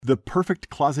The perfect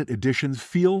closet additions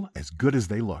feel as good as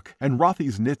they look, and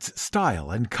Rothy's knits style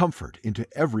and comfort into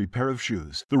every pair of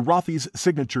shoes. The Rothy's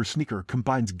signature sneaker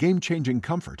combines game-changing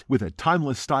comfort with a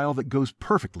timeless style that goes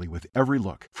perfectly with every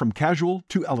look, from casual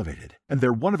to elevated. And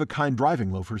their one-of-a-kind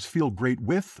driving loafers feel great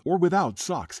with or without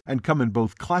socks and come in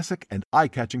both classic and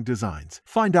eye-catching designs.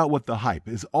 Find out what the hype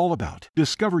is all about.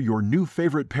 Discover your new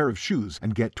favorite pair of shoes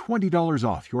and get $20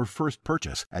 off your first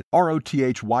purchase at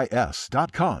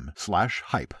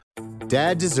rothys.com/hype.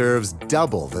 Dad deserves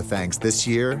double the thanks this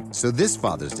year, so this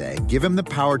Father's Day, give him the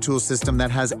power tool system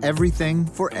that has everything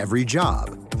for every job.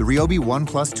 The Ryobi One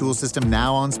Plus tool system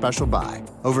now on special buy.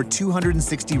 Over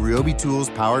 260 Ryobi tools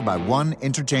powered by one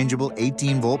interchangeable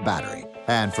 18-volt battery.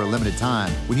 And for a limited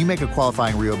time, when you make a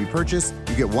qualifying Ryobi purchase,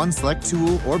 you get one select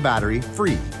tool or battery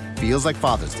free. Feels like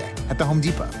Father's Day at the Home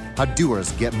Depot. How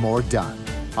doers get more done.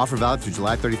 Offer valid through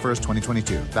July 31st,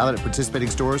 2022. Valid at participating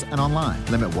stores and online.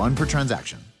 Limit 1 per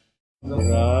transaction.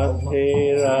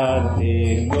 Radhe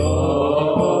Radhe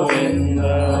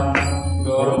Govinda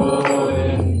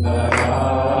Govinda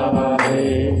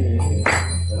Radhe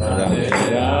Radhe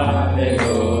Radhe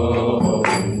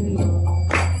Govinda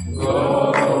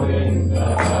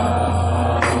Govinda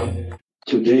Radhe.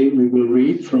 Today we will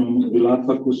read from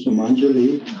Vilapa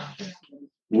Kusumanjali,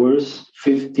 verse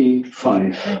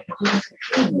 55.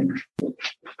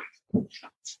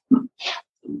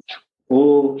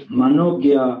 O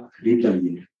Manogya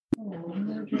Hridaye,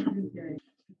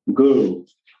 girl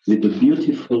with a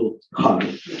beautiful heart.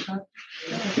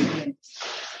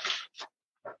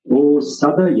 O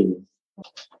Sadaye,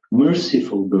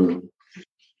 merciful girl,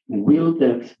 will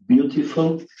that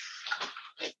beautiful,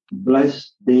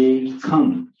 blessed day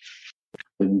come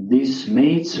when this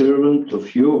maidservant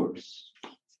of yours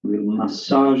will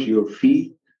massage your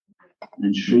feet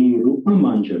and Sri Rupa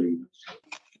Manjari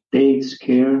takes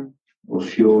care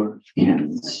of your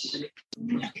hands.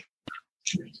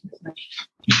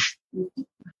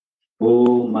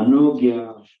 O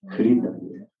Manogya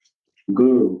Hridaya,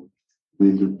 girl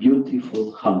with a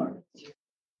beautiful heart.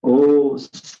 O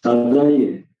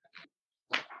Sadaye,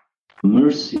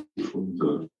 merciful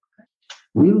girl,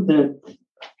 will that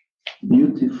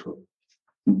beautiful,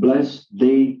 blessed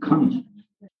day come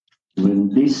when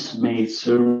this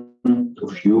maidservant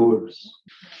of yours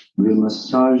will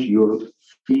massage your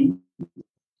feet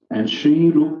and Sri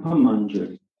Rupa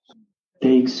Manjari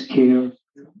takes care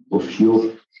of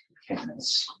your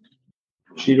hands.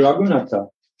 Sri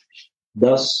Raghunatha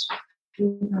thus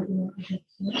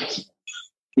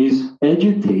is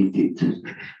agitated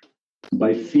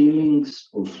by feelings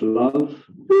of love,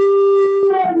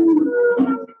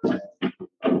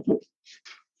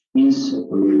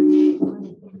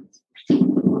 inseparable.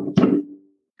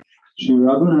 Sri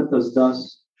Raghunatha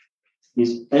thus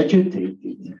is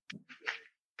agitated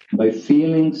by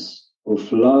feelings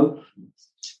of love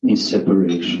in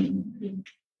separation.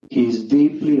 He is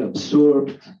deeply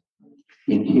absorbed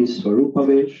in his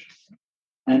Swarupavesh,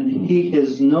 and he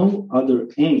has no other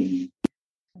aim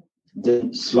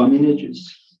than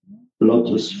Swaminaji's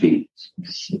lotus feet.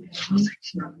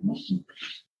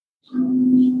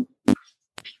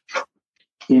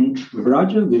 In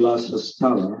Vraja Vilasa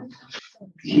Sthala,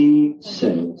 he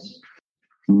says,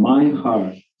 my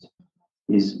heart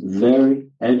is very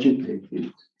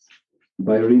agitated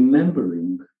by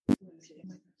remembering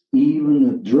even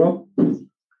a drop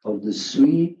of the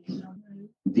sweet,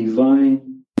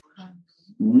 divine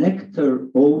nectar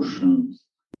ocean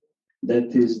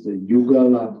that is the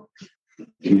Yugala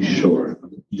Kishore.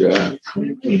 Yeah.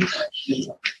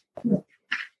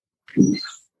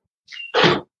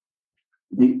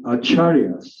 The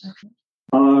Acharyas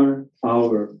are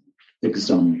our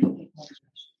example.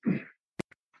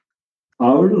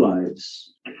 Our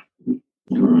lives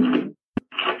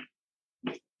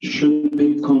should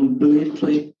be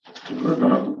completely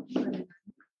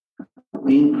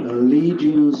in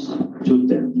allegiance to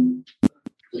them.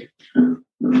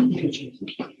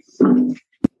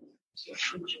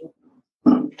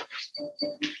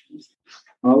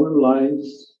 Our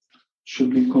lives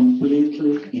should be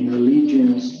completely in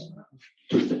allegiance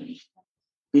to them.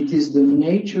 It is the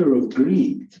nature of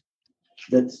greed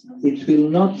that it will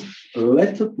not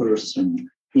let a person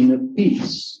in a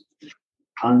peace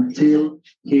until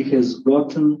he has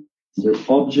gotten the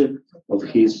object of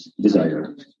his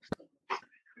desire.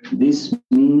 This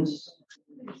means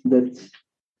that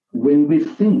when we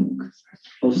think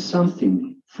of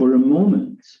something for a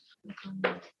moment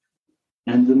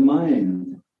and the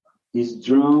mind is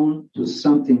drawn to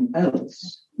something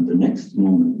else the next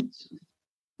moment,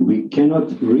 we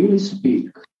cannot really speak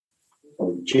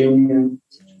of genuine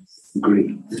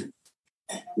greed.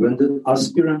 When the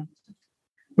aspirant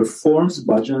performs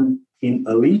bhajan in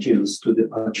allegiance to the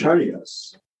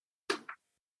acharyas,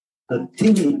 a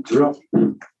teeny drop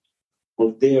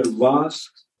of their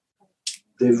vast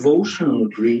devotional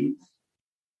greed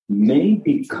may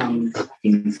become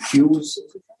infused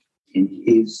in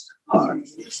his heart.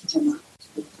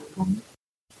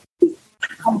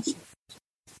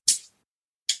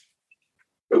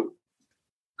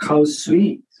 How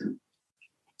sweet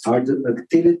are the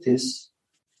activities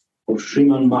of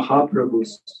Sriman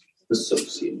Mahaprabhu's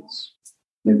associates.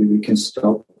 Maybe we can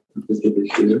stop with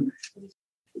it here.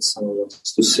 Someone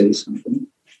wants to say something.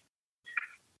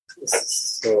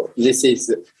 So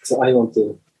I want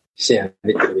to share a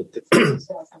little bit.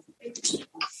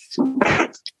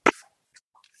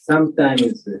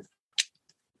 Sometimes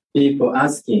people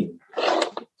asking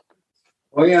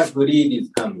where greed is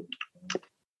coming,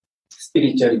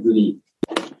 spiritual greed,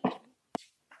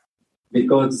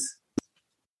 because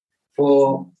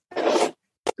for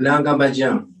Ranga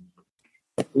Bhajan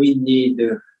we need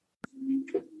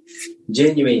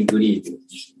genuine greed.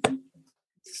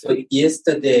 So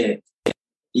yesterday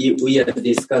we are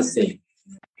discussing,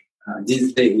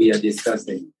 this day we are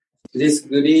discussing, this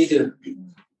greed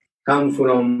come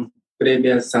from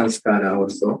previous sanskara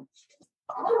also.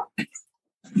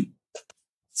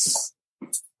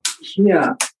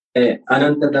 Here,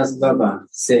 Anantadas Baba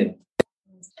said,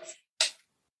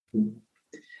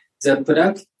 the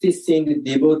practicing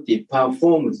devotee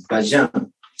performs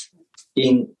bhajan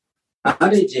in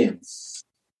allegiance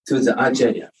to the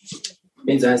acharya.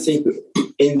 Means I think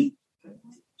in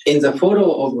the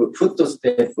follow of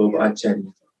footstep of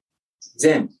acharya,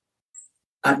 then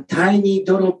a tiny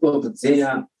drop of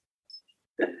their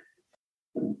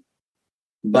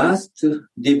vast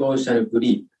devotional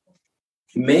greed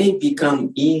may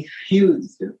become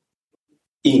infused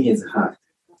in his heart.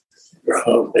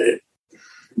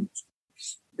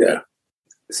 Yeah.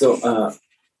 So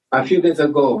a few days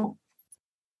ago,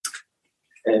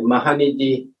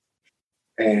 Mahanidhi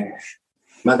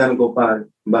Madan Gopal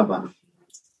Baba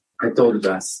told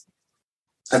us,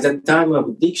 at the time of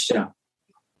Diksha,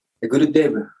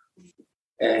 Gurudev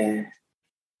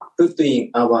put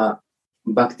in our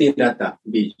Bhakti Rata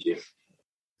Bija.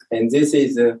 And this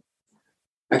is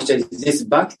actually this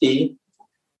Bhakti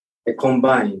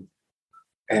combined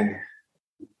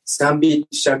Sambit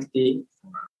Shakti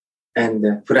and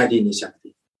Pradini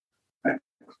Shakti.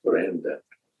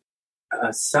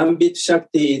 Sambit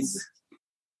Shakti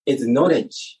is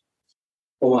knowledge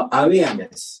or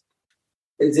awareness.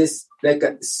 It's this like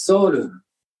a soul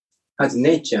has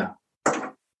nature.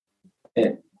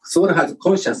 Soul has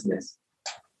consciousness.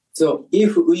 So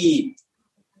if we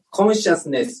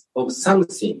consciousness of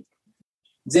something,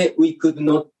 then we could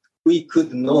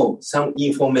know some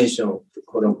information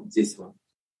from this one.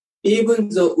 Even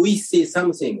though we see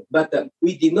something, but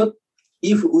we did not,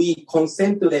 if we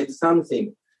concentrate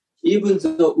something, even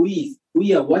though we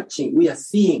are watching, we are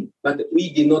seeing, but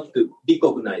we did not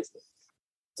recognize it.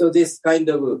 So this kind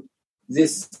of,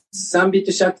 this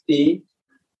Sambit Shakti,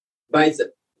 by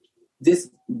this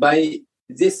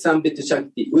Sambit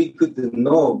Shakti, we could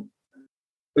not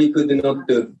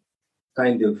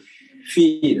kind of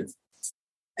feel,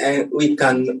 and we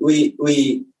can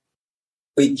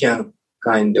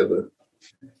kind of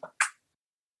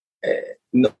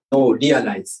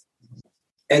realize.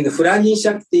 And Pradini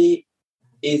Shakti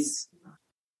is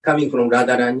coming from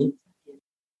Radharani.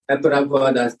 And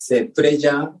Prabhupada said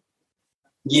pleasure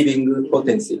giving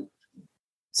potency.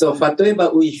 So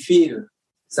whatever we feel,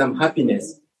 some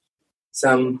happiness,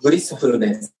 some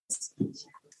blissfulness,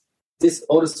 this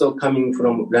also coming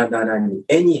from Radharani,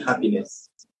 any happiness.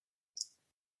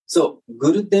 So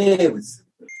Gurudev's,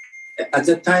 at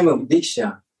the time of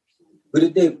Diksha,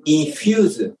 Gurudev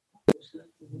infused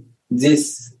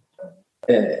this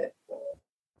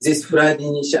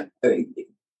Pradini Shakti,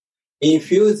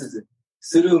 infused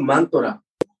through mantra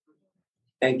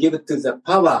and give it to the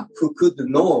power who could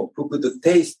know, who could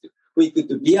taste, who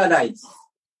could realize.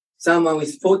 Someone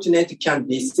is fortunate can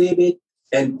receive it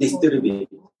and distribute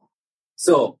it.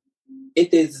 So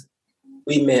it is,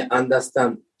 we may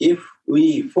understand, if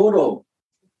we follow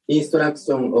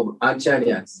instruction of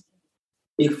acharyas,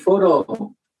 if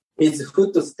follow his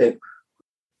footstep,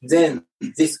 then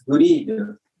this greed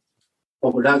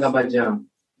of Raga Bhajan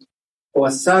or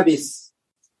service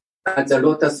at the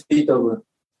lotus feet of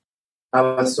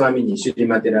our Swamini,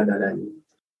 Srimati Radharani,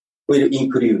 will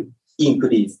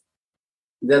increase.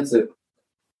 That's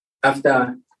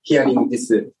after hearing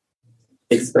this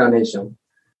explanation,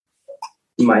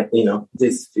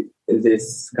 this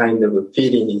kind of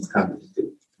feeling is coming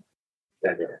to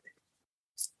Radharani.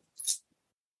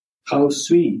 How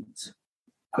sweet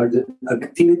are the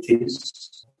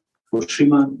activities for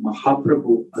Srimad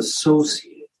Mahaprabhu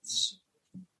associates,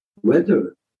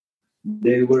 whether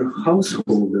they were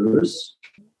householders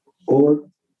or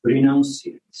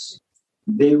renunciates.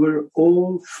 They were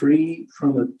all free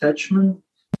from attachment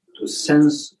to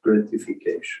sense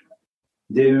gratification.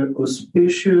 Their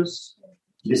auspicious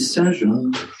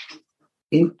descension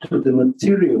into the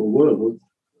material world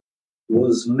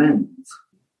was meant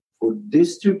for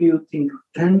distributing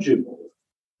tangible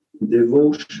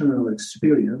devotional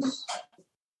experience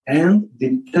and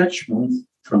detachment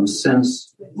from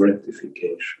sense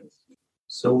gratification.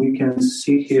 So we can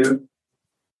see here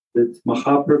that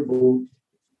Mahaprabhu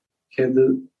had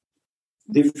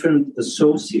different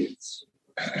associates,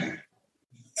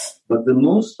 but the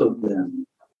most of them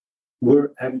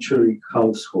were actually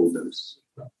householders.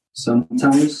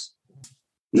 Sometimes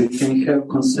we can have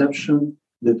conception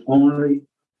that only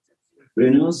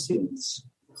renunciants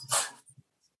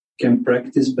can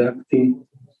practice bhakti,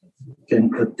 can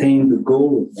attain the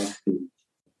goal of bhakti.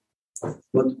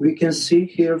 But we can see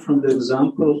here from the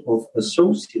example of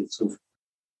associates of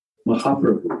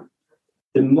Mahaprabhu,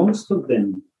 that most of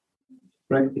them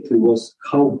practically was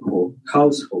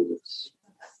householders.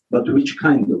 But which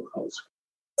kind of household?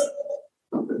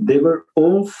 They were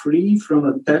all free from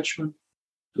attachment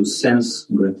to sense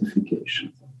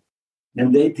gratification.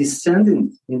 And they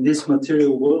descended in this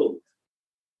material world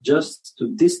just to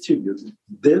distribute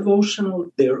their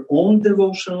own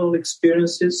devotional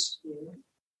experiences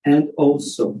and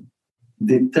also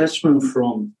detachment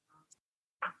from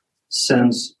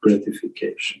sense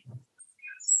gratification.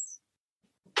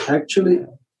 Actually,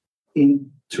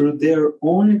 through their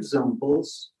own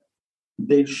examples,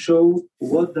 they show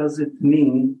what does it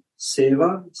mean,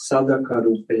 seva sadhaka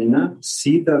rupena,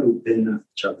 siddha rupena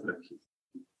chatraki.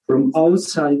 From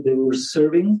outside, they were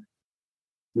serving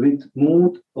with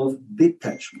mood of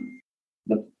detachment.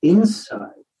 But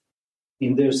inside,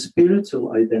 in their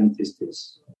spiritual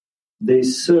identities, they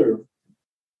serve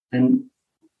and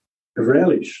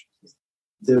relish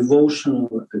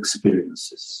devotional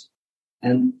experiences.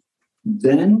 And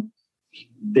then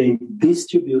they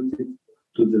distribute it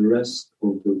to the rest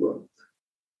of the world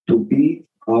to be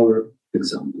our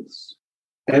examples.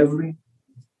 Every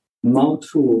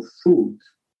mouthful of food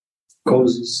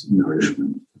causes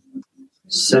nourishment,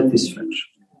 satisfaction,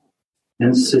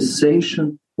 and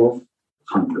cessation of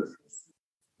hunger.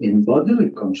 In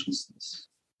bodily consciousness,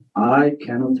 I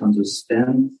cannot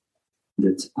understand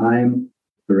that I'm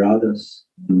Radha's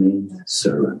main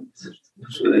servant.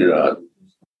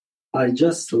 I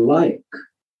just like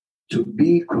to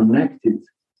be connected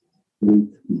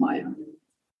with Maya.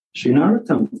 Sri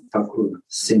Narottam Thakur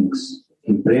sings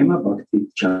in Prema Bhakti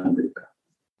Chandrika,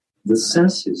 the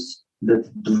senses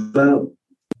that dwell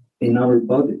in our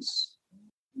bodies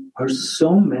are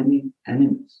so many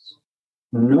enemies.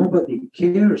 Nobody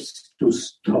cares to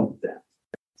stop them.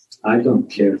 I don't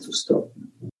care to stop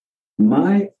them.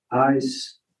 My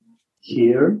eyes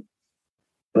hear,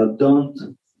 but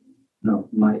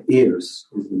my ears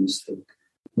is the mistake.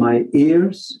 My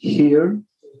ears hear,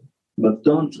 but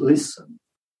don't listen.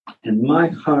 And my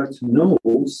heart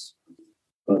knows,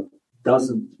 but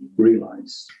doesn't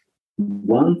realize.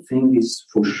 One thing is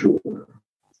for sure.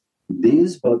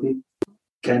 This body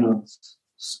cannot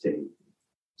stay.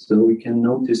 So we can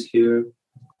notice here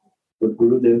what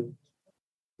Gurudev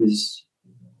is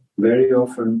very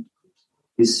often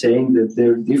is saying, that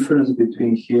there is difference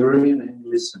between hearing and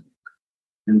listening,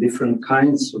 and different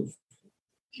kinds of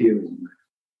hearing.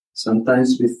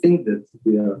 Sometimes we think that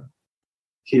we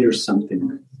hear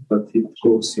something, but it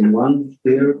goes in one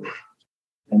ear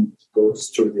and goes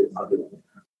through the other.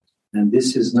 And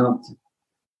this is not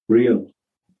real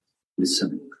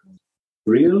listening.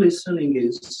 Real listening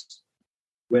is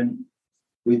when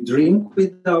we drink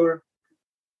with our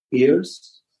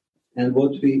ears and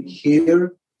what we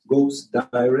hear goes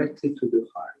directly to the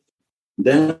heart.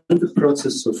 Then the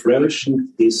process of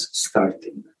relishing is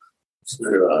starting.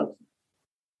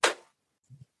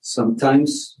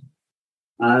 Sometimes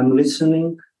I'm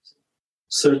listening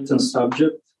certain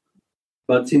subject,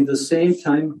 but in the same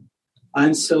time,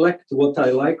 I select what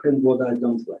I like and what I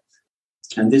don't like.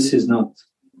 And this is not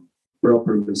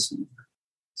proper listening.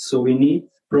 So we need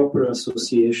proper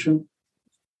association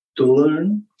to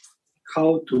learn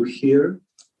how to hear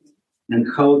and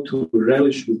how to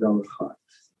relish with our heart.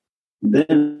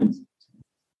 Then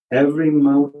every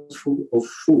mouthful of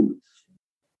food,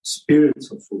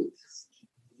 spiritual food,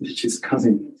 which is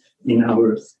coming in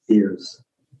our ears,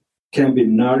 can be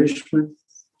nourishment,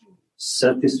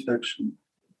 satisfaction,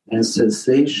 and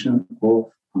cessation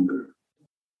of hunger.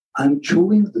 I'm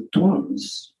chewing the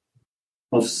thorns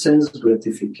of sense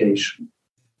gratification,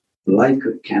 like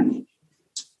a camel,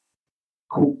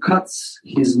 who cuts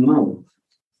his mouth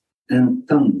and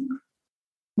tongue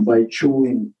by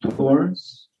chewing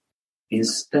thorns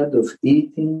instead of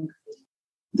eating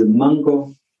the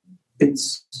mango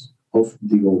pits of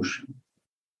the ocean.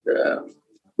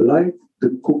 Like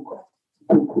the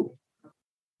cuckoo,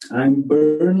 I'm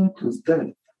burning to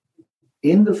death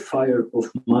in the fire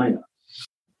of Maya,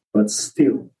 but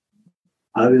still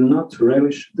I will not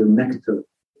relish the nectar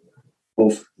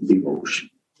of the ocean.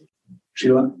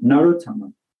 Srila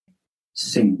Narottama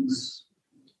sings,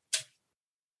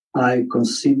 I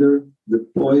consider the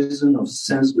poison of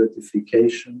sense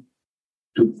gratification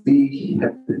to be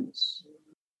happiness,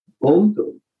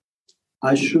 although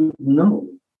I should know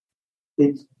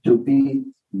it to be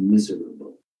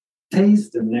miserable.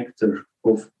 Taste the nectar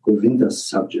of Govinda's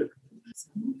subject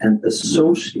and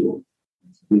associate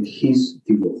with his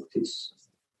devotees.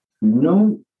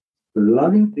 Know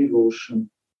loving devotion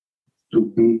to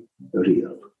be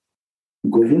real.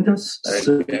 Govinda's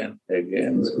Again.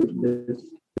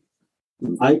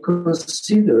 I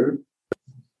consider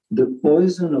the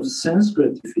poison of sense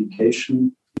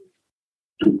gratification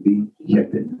to be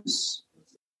happiness,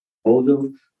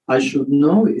 although I should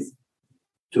know it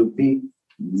to be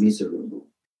miserable.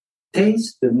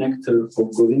 Taste the nectar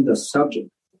of Govinda's subject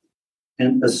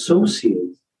and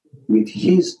associate with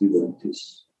his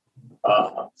devotees.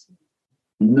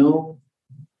 Know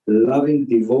loving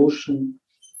devotion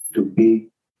to be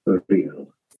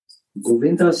real.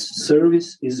 Govinda's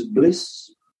service is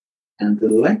bliss, and the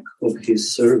lack of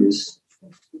his service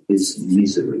is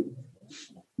misery.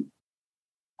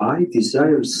 I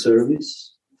desire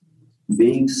service,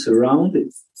 being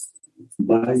surrounded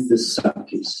by the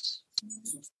Sakis.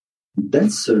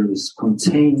 That service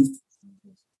contains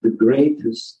the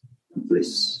greatest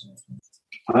bliss.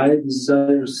 I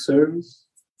desire service,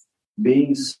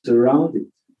 being surrounded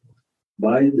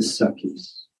by the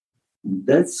Sakis.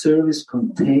 That service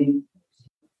contains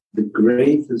the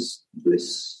greatest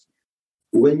bliss.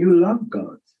 When you love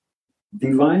God,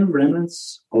 divine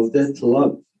remnants of that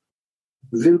love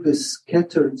will be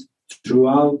scattered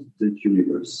throughout the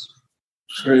universe.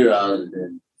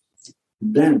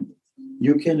 Then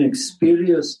you can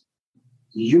experience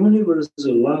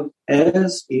universal love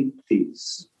as it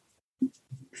is.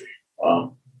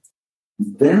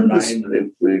 Then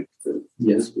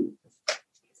yes.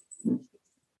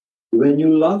 When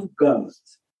you love God,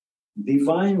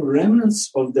 divine remnants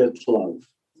of that love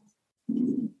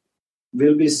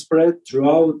will be spread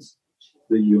throughout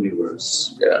the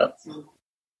universe. Yeah.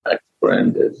 I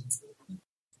explained it.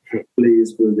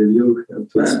 Please, Brother, you have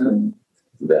to explain.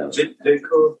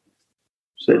 Jacob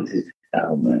said it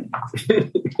how many?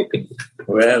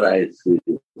 Where I see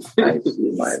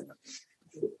my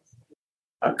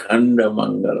Akhanda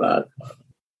Mangala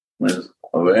means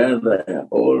where the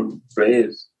whole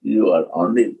praise you are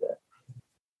only there.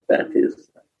 That is.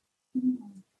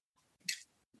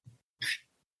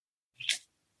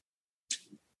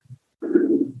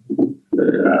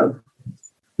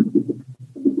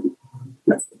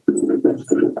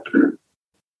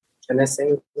 Can I say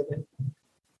it again?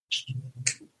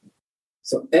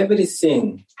 So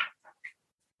everything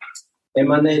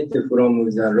emanates from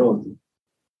the Lord.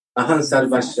 Aham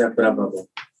Sarvasya Prabhava.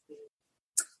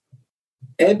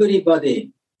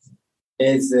 Everybody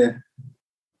is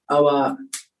our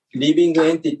living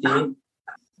entity.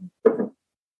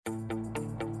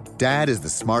 Dad is the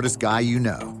smartest guy you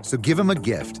know, so give him a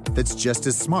gift that's just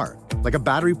as smart. Like a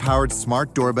battery-powered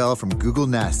smart doorbell from Google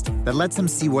Nest that lets him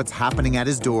see what's happening at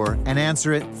his door and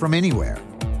answer it from anywhere.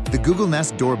 The Google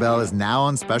Nest doorbell is now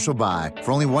on special buy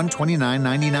for only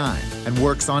 $129.99 and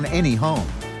works on any home.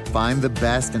 Find the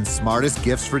best and smartest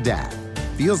gifts for Dad.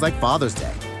 Feels like Father's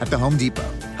Day at the Home Depot.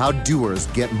 How doers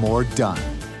get more done.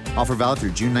 Offer valid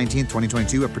through June 19,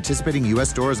 2022 at participating U.S.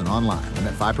 stores and online.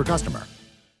 Limit 5 per customer.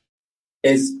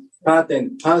 Is part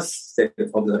and parcel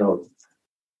of the Lord.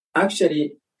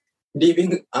 Actually,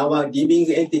 our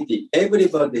living entity,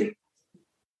 everybody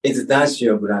is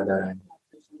Dashi of Radharani.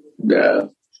 Yeah.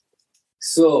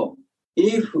 So,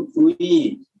 if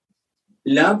we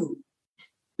love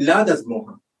Radha's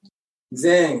Mohan,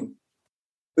 then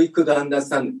we could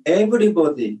understand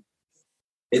everybody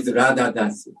is Radha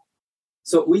Dasi.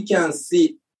 So we can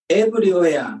see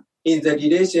everywhere in the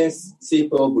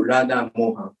relationship of Radha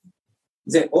Mohan.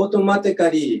 Then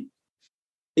automatically,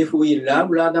 if we love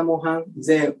Radha Mohan,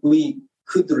 then we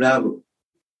could love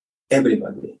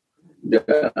everybody.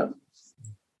 Yeah.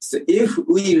 So if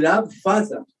we love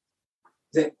Father,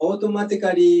 then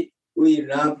automatically we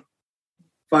love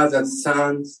Father's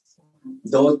sons,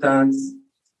 daughters,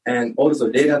 and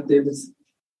also relatives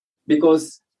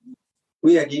because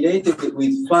we are related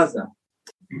with father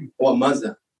or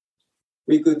mother.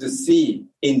 We could see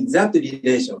in that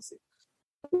relationship.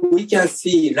 We can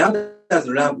see Radha's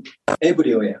love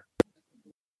everywhere.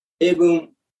 Even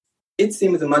it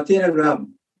seems material love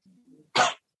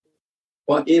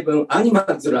or even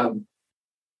animals love.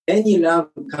 Any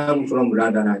love comes from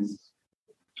Radharani.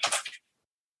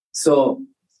 So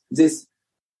this,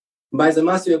 by the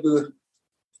mercy of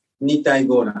Nitai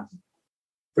Gora,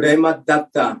 Prema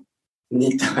Datta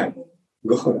Nitai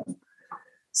Gora.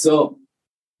 So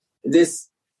this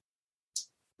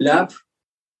love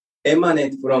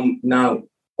emanates from now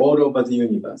all over the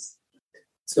universe.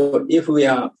 So if we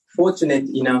are fortunate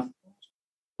enough,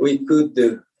 we could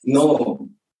know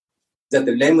that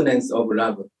the remnants of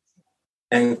love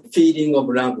and feeling of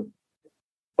love,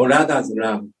 or Radha's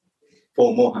love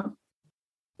for Mohan,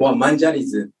 or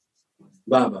Manjari's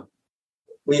Baba,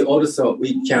 we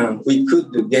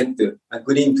could get a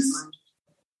glimpse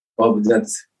of that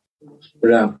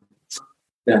love.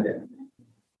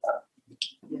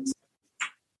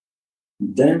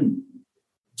 Then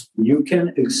you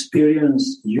can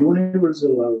experience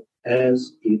universal love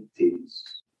as it is.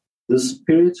 The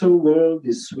spiritual world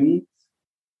is sweet,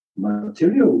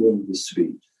 material world is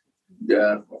sweet.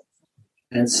 Yeah.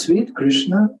 And sweet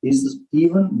Krishna is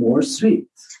even more sweet.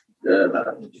 Yeah.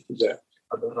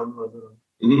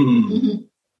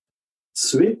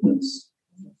 Sweetness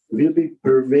will be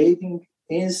pervading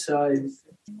inside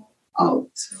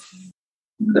out.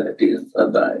 That is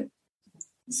Sadai.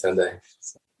 Sadai.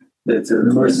 That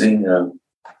is meaning of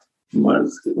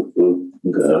merciful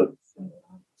girl,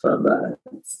 Sadai.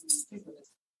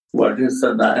 What is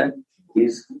Sadai?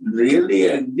 Is really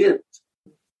a gift.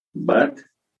 But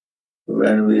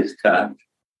when we start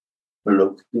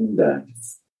looking at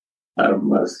our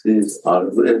mercy is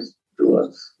always to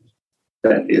us,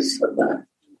 that is Sadai.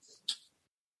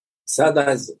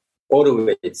 Sada is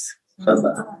always.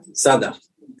 Sada. Sada.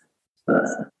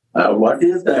 What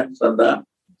is that Sada?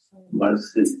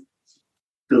 Mercy.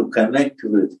 To connect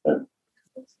with her,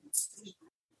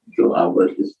 to our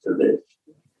history.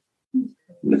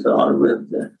 It's always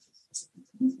there.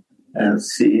 And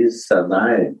she is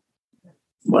Sadai,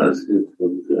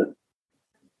 merciful girl.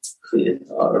 She is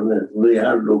always, we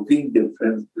are looking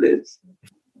different place.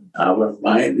 Our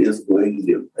mind is going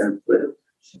different place.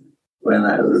 When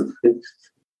I will fix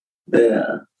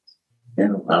there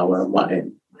in our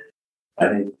mind,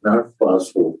 and it's not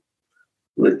possible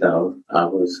without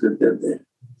our Siddha.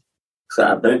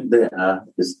 Sadhak Deha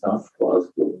is not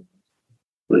possible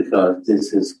because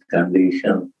this is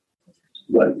conditioned.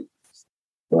 But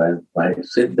when my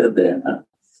Siddha Deha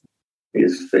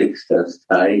is fixed as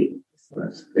Thai,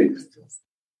 was fixed,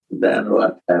 then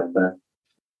what happened?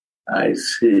 I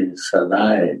see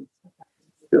Sadai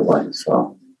to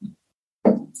myself.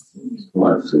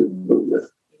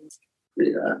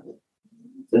 Yeah.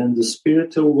 Then the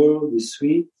spiritual world is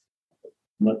sweet,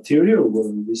 material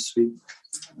world is sweet.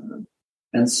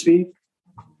 And sweet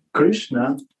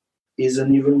Krishna is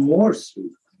an even more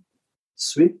sweet.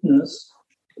 Sweetness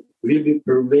will be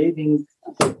pervading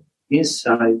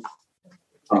inside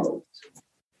out.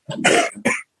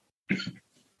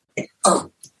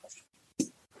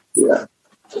 Yeah.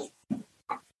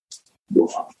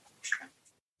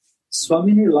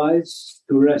 Swamini lies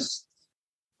to rest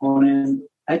on an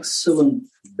excellent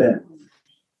bed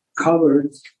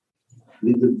covered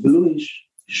with a bluish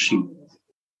sheet.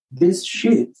 This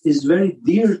sheet is very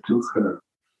dear to her,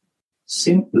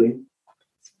 simply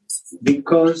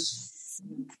because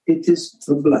it is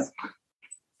black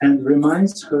and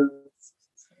reminds her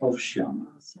of Shyama.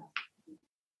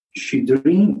 She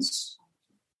dreams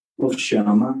of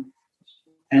Shyama,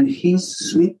 and his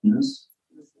sweetness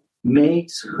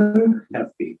makes her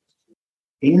happy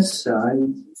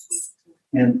inside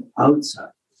and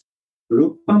outside.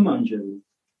 Rupa Manjari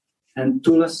and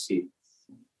Tulasi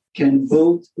can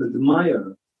both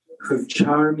admire her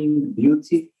charming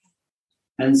beauty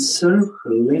and serve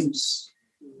her limbs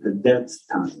at that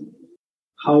time.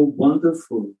 How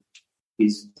wonderful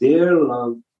is their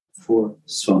love for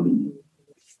Swami.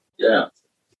 Yeah.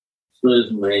 So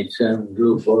it's mentioned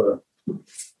for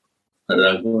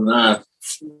Raghunath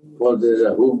for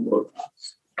the Raghunath.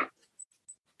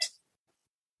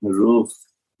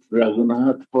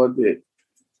 Raghunath for the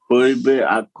Hoibe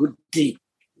Akuti.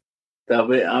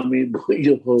 Tabe Ami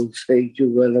Bhujo say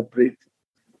Jugala Prit.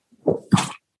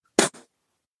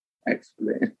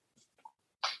 Explain.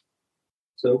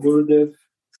 So Gurudev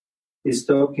is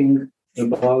talking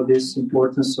about this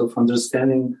importance of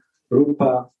understanding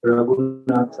Rupa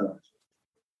Raghunatha,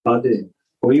 Pade,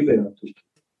 Hoibe Akuti.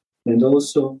 And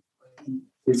also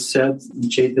It's said in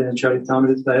Chaitanya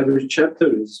Charitamrita, every chapter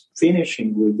is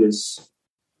finishing with this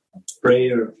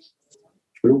prayer,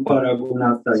 Rupa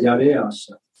Raghunatha Yare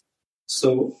Asa.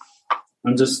 So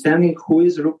understanding who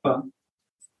is Rupa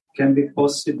can be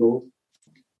possible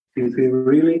if we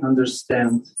really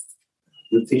understand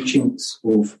the teachings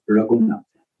of Raghunatha.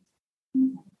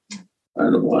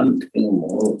 And one thing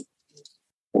more,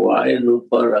 why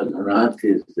Rupa Raghunath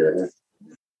is there?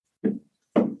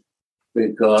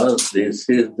 Because this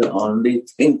is the only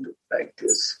thing to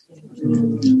practice.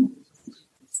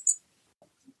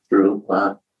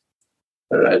 Rupa,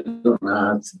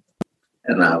 Raghunath,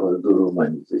 and our Guru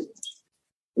Manji.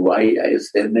 Why I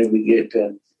say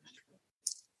navigator?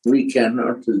 We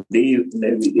cannot leave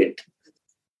navigator.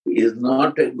 He is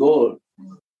not a goal,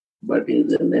 but he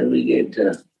is a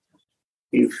navigator.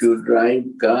 If you drive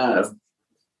car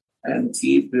and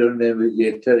keep your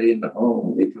navigator in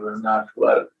home, it will not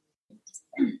work.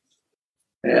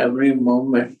 Every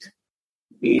moment,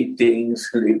 eating,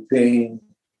 sleeping,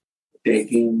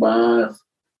 taking bath,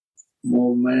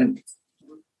 movement,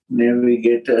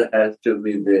 navigator has to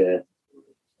be there.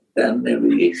 Then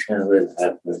navigation will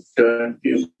happen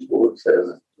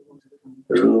 24/7.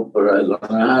 Rupa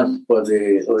Raghunath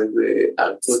Pade Hoibe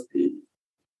Akuti.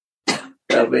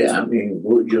 Tabe Ami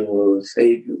Bhujo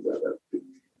Seiju Bharati.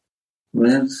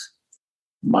 Means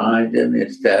Mahajan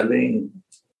is telling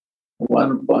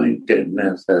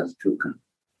one-pointedness has to come.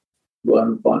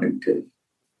 One-pointed.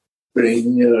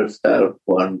 Bring yourself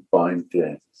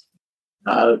one-pointed.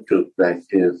 How to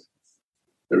practice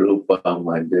Rupa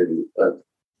Manjari Pada.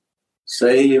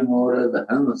 Say more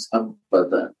dhan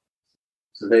sampada.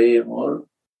 Say more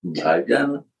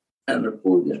bhajan and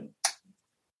pujan.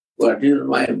 What is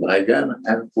my bhajan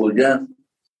and pujan?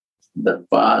 The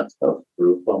path of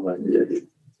Rupa Manjari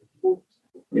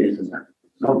is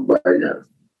not bhajan.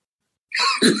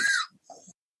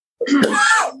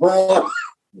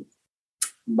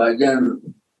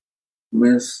 Bhajan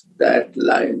means that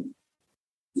line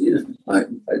is my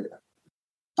bhajan.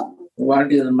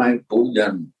 What is my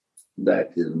pujan?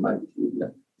 That is my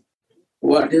pujan.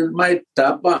 What is my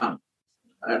tapa?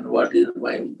 And what is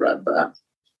my brata?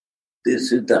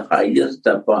 This is the highest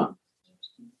tapa,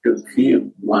 to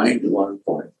keep mind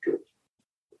one-pointed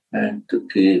and to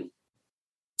keep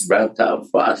brata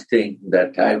fasting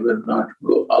that I will not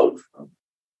go out from.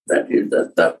 That is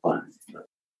the tapa.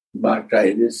 But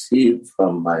I receive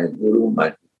from my Guru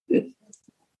Maharaji.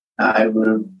 I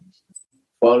will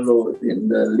follow in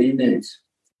the lineage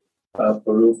of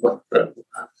Rupa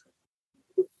Raghunath.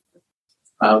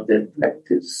 How they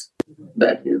practice.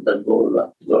 That is the goal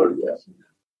of Gauriya.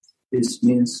 This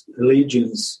means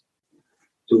allegiance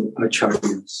to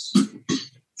acharyas,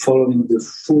 following the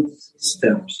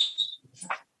footsteps,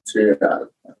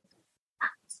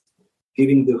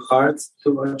 giving the heart to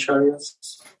acharyas,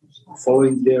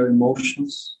 following their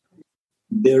emotions,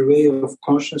 their way of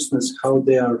consciousness, how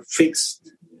they are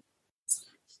fixed.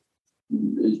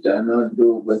 We cannot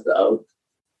do without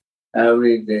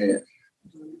every day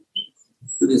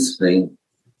listening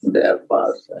their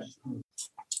pastime.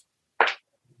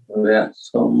 We are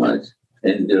so much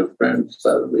in different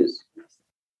service.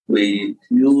 We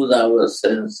use our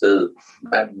senses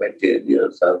and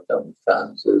material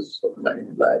circumstances so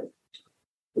many life.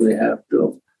 We have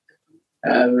to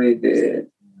every day,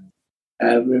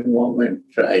 every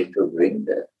moment try to bring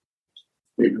that.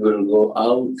 It will go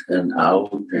out and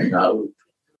out and out.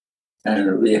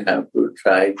 And we have to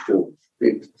try to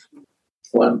fix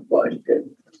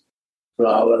one-pointed. So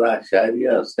our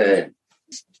Acharya said,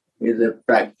 is a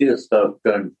practice of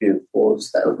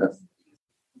 24/7.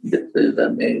 This is the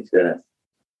nature.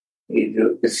 It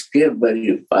will escape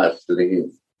very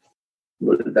fastly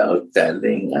without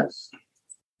telling us.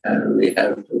 And we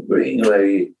have to bring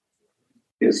very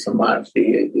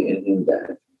smartly again in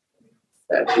that.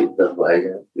 That is the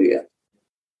Vajan Kriya.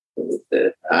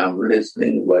 I'm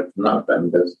listening but not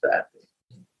understanding.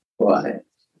 Why?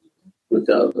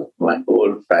 Because of my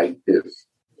old practice.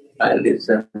 I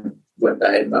listen, but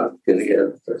I am not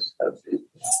clear the subject.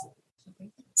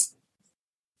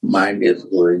 Mind is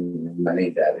going in many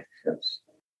directions.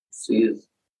 She is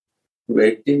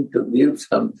waiting to give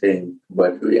something,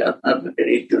 but we are not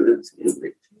ready to receive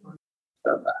it.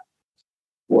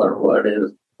 One word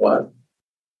is what?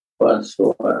 First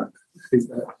word.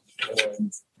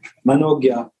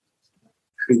 Manogya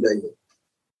Hridaya.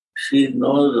 She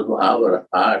knows our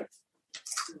heart.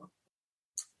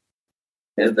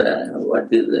 What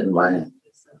is in my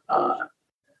heart.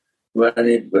 When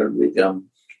it will become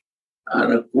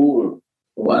uncool,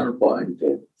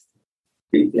 one-pointed,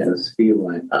 she can see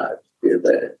my heart.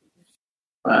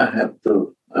 I have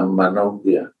to,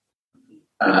 Manogya.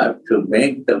 I have to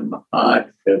make the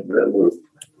heart favorable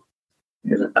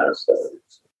in her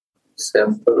service.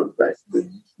 Simple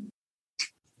practice.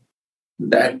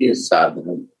 That is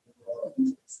sadhana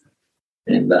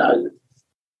in the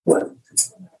world.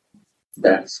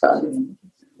 That's sadhana.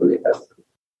 We have to,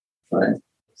 right?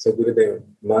 So Gurudev,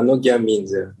 Manogya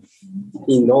means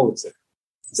he knows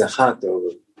the heart of.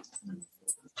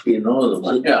 He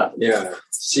knows, Yeah.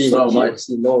 She knows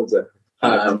the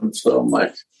heart. I am so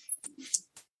much.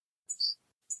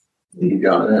 He's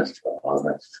honest.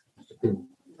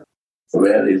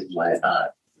 Where is my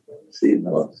heart? She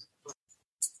knows.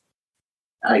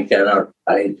 I cannot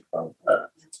hide from her.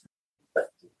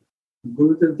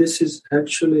 Gurudev, this is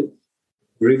actually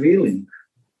revealing,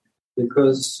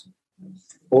 because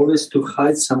always to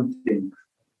hide something,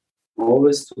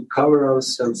 always to cover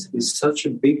ourselves is such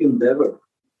a big endeavor.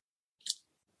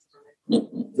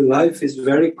 Life is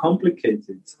very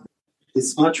complicated.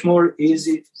 It's much more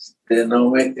easy. They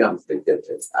don't make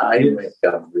complicated. I make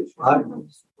complicated.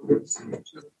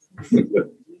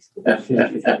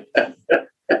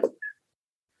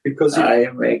 Because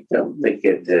I make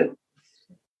complicated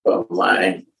for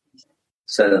my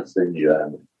sense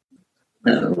enjoyment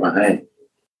and my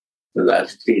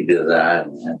lusty desire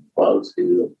and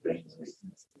falsity of being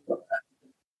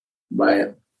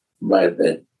by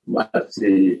the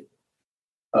mercy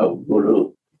of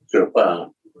Guru Kripa,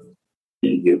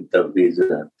 he gives the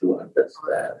vision to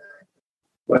understand.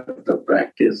 But the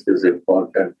practice is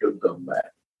important to come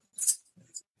back.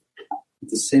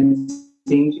 the same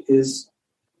thing is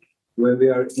when we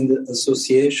are in the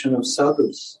association of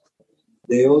sadhus.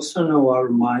 They also know our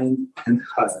mind and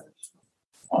heart.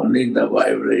 Only the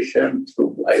vibration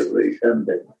through vibration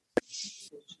that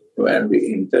when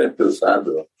we enter to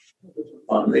sadhu,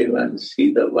 only when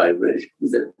see the vibration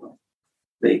that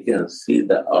they can see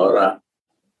the aura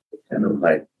and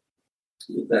like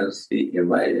you can see,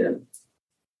 imagine.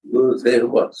 Gurudev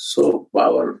was so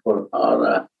powerful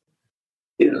aura,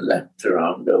 he left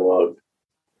around the world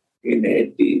in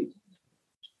 80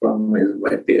 from his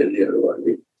material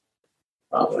body.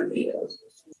 How many years?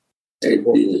 80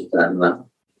 is done now.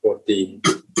 40.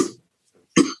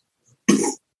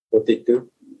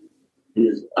 42.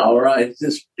 His aura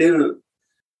is still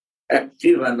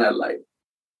active and alive.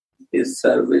 His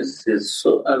service is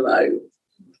so alive,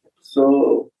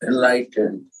 so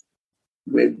enlightened,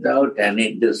 without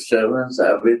any disturbance,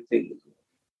 everything.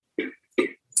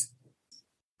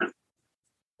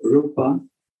 Rupa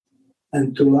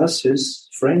and Tulasis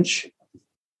friendship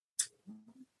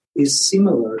is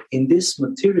similar in this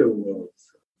material world,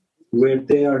 where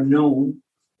they are known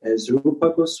as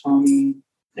Rupa Goswami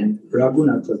and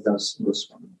Raghunatha Das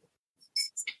Goswami.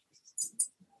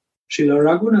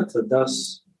 Srila Raghunatha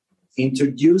Das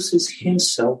introduces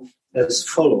himself as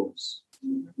follows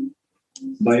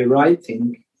by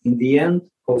writing in the end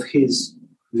of his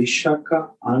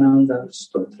Vishaka Ananda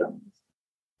Stotra.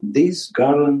 This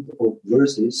garland of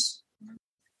verses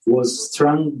was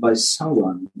strung by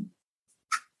someone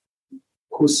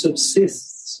who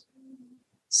subsists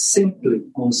simply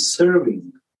on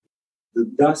serving the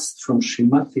dust from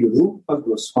Srimati Rupa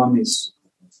Goswami's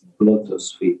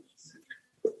lotus feet.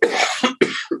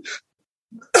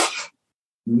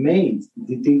 May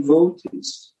the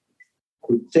devotees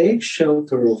who take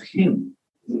shelter of him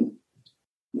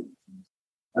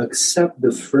accept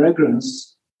the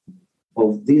fragrance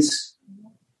of this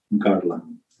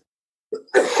garland.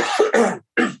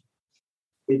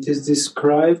 It is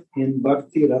described in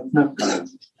Bhakti Ratnakara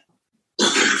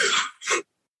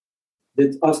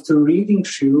that after reading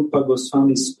Sri Rupa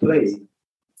Goswami's play,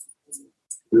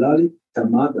 Lalita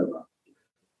Madhava,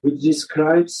 which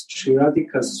describes Sri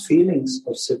Radhika's feelings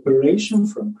of separation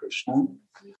from Krishna,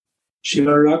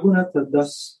 Srila Raghunatha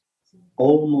Das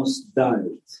almost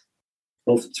died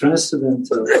of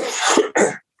transcendental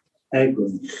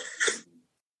agony.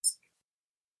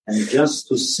 And just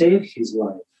to save his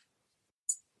life,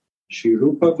 Sri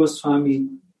Rupa Goswami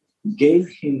gave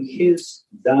him his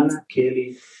Dana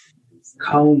Keli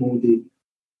Kaumudi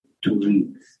to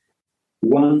read,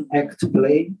 one act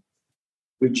play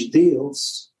which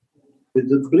deals with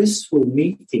the blissful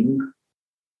meeting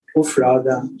of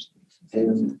Radha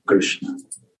and Krishna.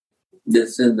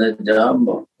 This is the job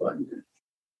of Pandit.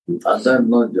 Other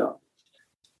no job.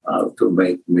 How to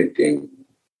make meeting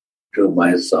to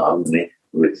my Swami,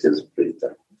 which is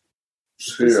Prita.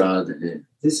 Sri Radha.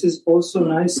 This is also a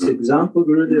nice example,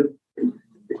 Gurudev,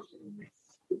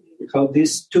 how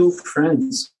these two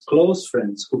friends, close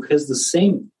friends, who has the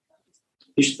same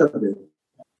Ishtadev,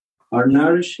 are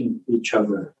nourishing each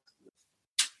other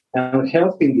and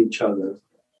helping each other.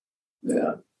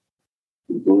 Yeah.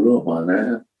 Guru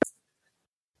Mane,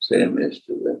 same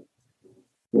student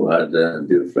who has a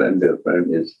different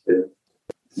is there.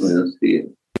 Means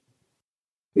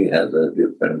he has a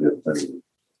different.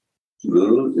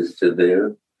 Guru is still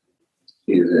there.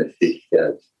 He is a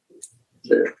Shishya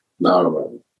there,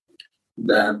 normal.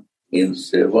 Then in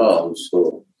Seva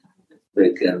also,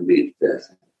 they can be there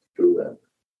together.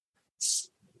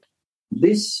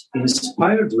 This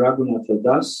inspired Raghunatha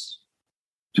Das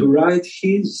to write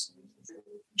his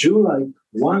Jew-like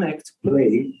one-act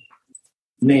play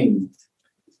named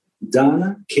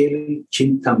Dana Keli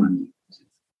Chintamani.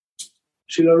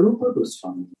 Srila Rupa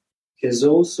Goswami has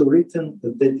also written a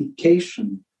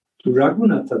dedication to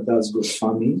Raghunatha Das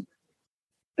Goswami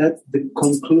at the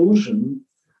conclusion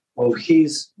of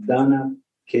his Dana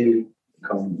Keli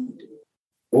Kauni.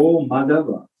 O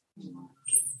Madhava,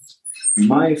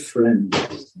 my friend,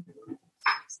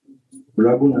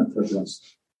 Raghunatha Das,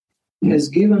 has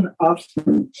given up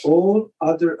all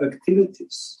other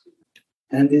activities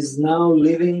and is now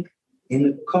living in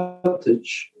a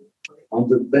cottage on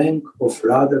the bank of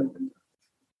Radha,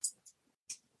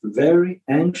 very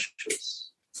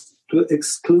anxious to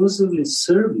exclusively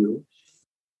serve you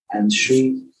and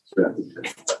Sri Radhika.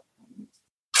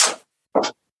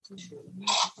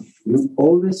 You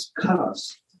always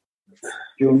cast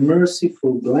your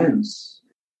merciful glance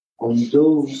on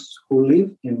those who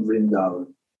live in Vrindavan,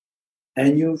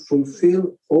 and you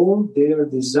fulfill all their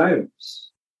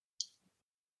desires.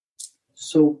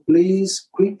 So please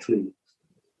quickly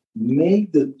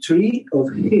make the tree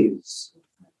of his,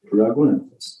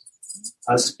 Raghunatha's,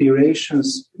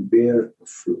 aspirations bear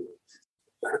fruit.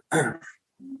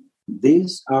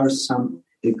 These are some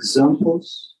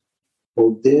examples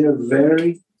of their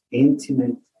very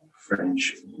intimate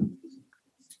friendship.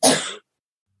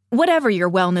 Whatever your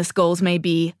wellness goals may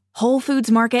be, Whole Foods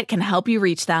Market can help you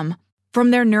reach them.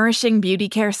 From their nourishing beauty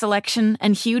care selection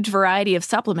and huge variety of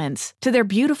supplements to their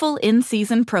beautiful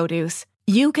in-season produce,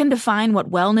 you can define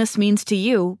what wellness means to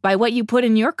you by what you put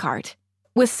in your cart.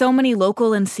 With so many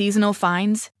local and seasonal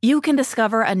finds, you can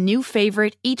discover a new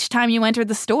favorite each time you enter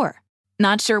the store.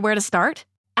 Not sure where to start?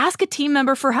 Ask a team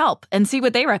member for help and see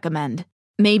what they recommend.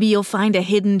 Maybe you'll find a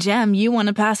hidden gem you want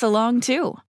to pass along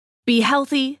too. Be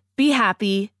healthy, be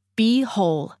happy, be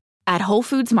whole at Whole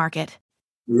Foods Market.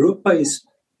 Rupa is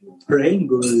praying,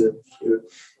 Gurudev,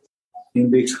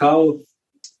 in behalf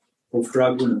of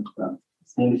Raghunatha,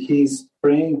 and he's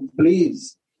praying,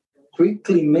 please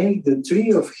quickly make the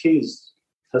tree of his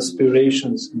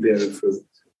aspirations bear fruit.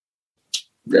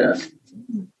 Yeah.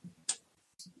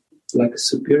 Like a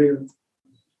superior,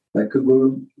 like a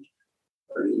guru.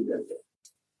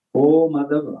 Oh,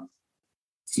 Madhava,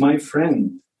 my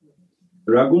friend,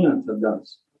 Raghunatha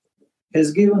Das,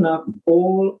 has given up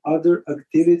all other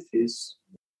activities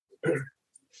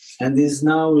and is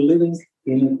now living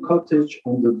in a cottage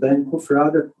on the bank of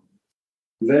Radha,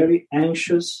 very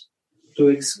anxious to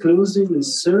exclusively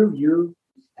serve you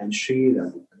and Sri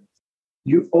Radhika.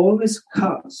 You always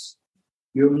cast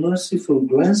your merciful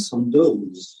glance on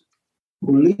those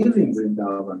who live in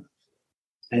Vrindavan,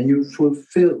 and you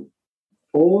fulfill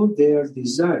all their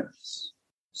desires.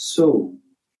 So,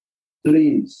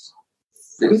 please.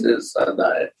 This is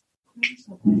Sadai.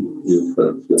 You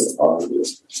fulfill all your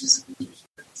desires.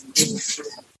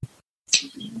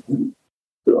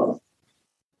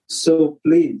 So,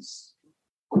 please,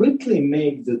 quickly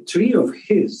make the tree of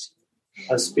his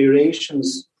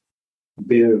aspirations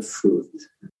bear fruit.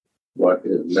 What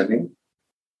is meaning?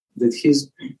 That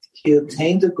he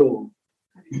attained the goal.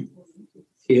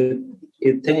 He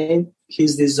attained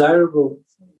his desirable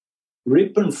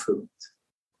ripen fruit.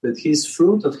 That his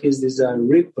fruit of his desire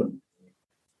ripen,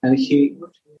 and he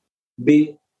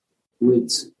be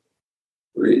with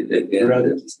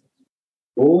Radha.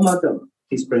 Oh, Madhava,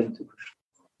 he's praying to Krishna.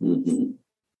 Mm-hmm.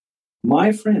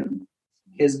 My friend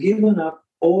has given up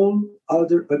all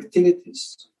other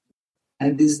activities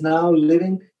and is now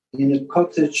living in a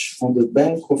cottage on the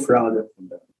bank of Radha,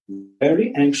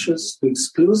 very anxious to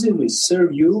exclusively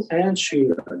serve you and Sri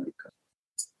Radhika.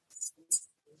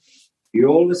 You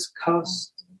always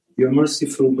cast your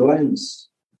merciful glance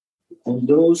on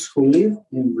those who live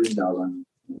in Vrindavan,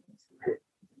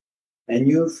 and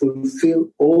you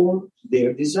fulfill all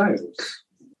their desires.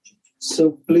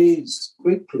 So please,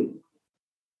 quickly,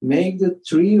 make the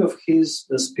tree of his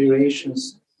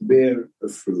aspirations bear a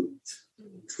fruit.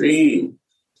 Tree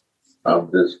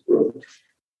of this fruit.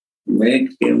 Make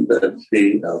him the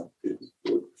tree of this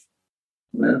fruit.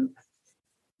 Yeah?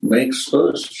 Make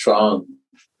so strong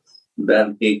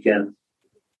that he can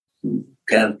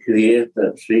create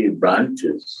the 3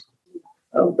 branches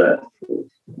of that fruit.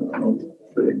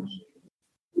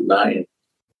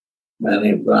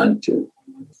 Many branches.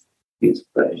 He's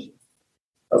praying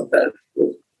of that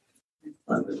fruit.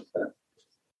 Understand?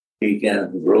 He can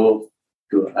grow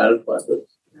to help others.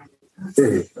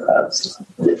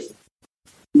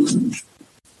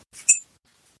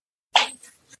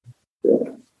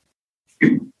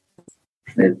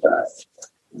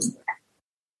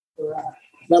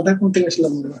 Radha কোন থেকে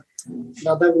আসলাম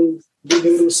রাধা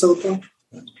গুরুদেবের উৎসব তো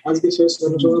আজকে শেষ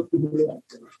হলো সব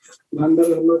ভান্ডার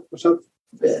হলো প্রসাদ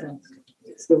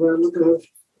সেবা হলো তো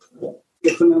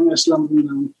এখন আমি আসলাম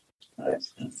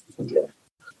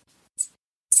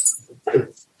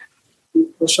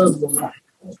প্রসাদ বলা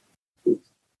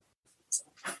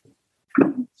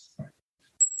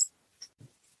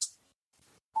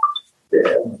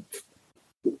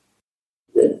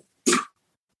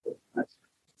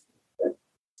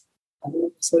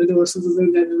শরীরে বসে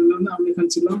না আমি এখানে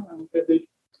ছিলাম আমাকে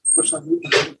প্রসাদ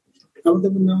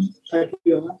আমাদের নাম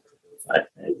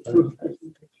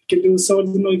কিন্তু উৎসবের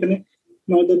জন্য ওইখানে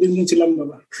 9-10 দিন ছিলাম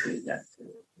বাবা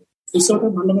উৎসবটা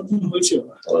ভালো মতন হয়েছে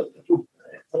বাবা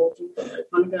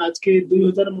মানে আজকে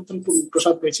 2000 মতন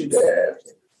প্রসাদ পেয়েছি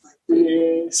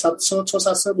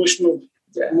 700-700 বৈষ্ণব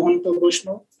মহন্ত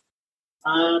বৈষ্ণব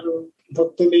আর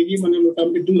ভক্ত লেগি মানে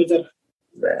মোটামুটি 2000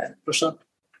 প্রসাদ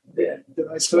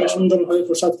সুন্দর ভাবে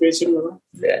প্রসাদ পেয়েছেন বাবা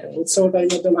উৎসবটা এই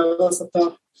মধ্যে ভালোবাসাটা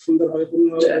সুন্দর ভাবে পূর্ণ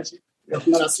হয়েছে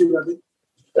আপনার আশীর্বাদে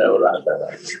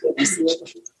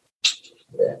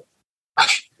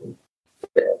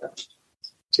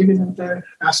ঠিক আছে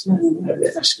আসলে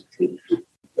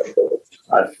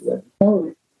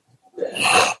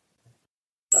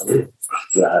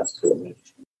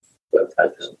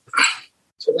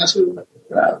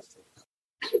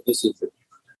This is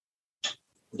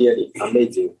really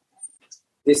amazing.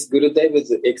 This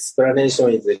Gurudev's explanation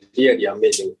is really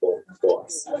amazing for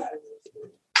us.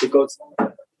 Because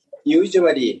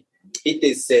usually it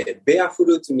is said bear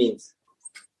fruit means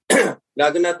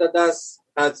Raghunatha Das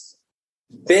is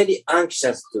very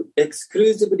anxious to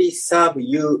exclusively serve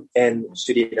you and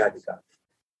Sri Radhika.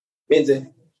 Means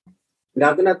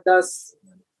Raghunatha Das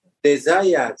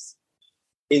desires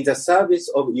in the service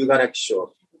of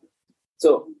Yugalakshore. So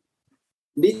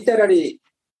literally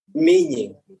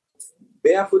meaning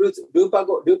bear fruit, Rupa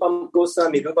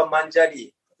Goswami, Rupa Manjari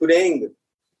praying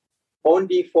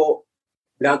only for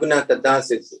Raghunatha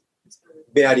Das's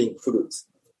bearing fruits.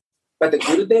 But the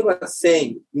Gurudev was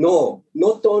saying, no,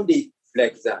 not only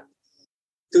like that.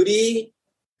 Tree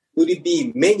will be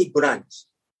many branch.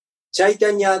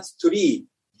 Chaitanya's tree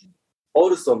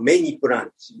also many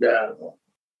branch.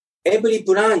 Every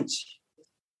branch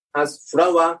has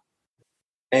flower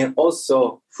and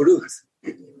also fruits.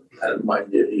 And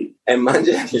manjari.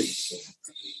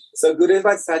 So Gurudev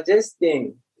was suggesting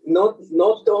not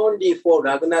only for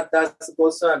Raghunatha Das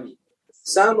Goswami,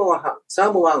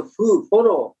 someone who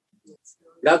follow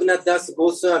Raghunatha Das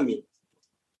Goswami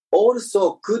also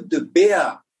could bear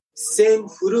same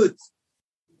fruit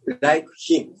like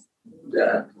him.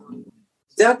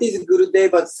 That is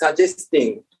Gurudev was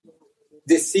suggesting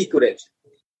the secret.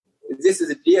 This is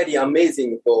really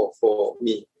amazing for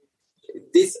me.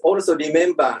 This also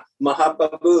remember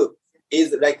Mahaprabhu is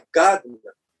like God.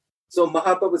 So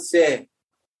Mahaprabhu said,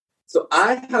 so I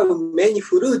have many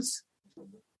fruits,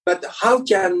 but how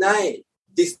can I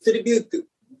distribute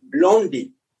lonely?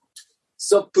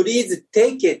 So please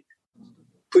take it.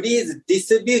 Please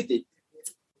distribute it.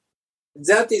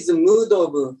 That is the mood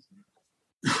of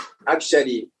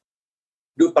actually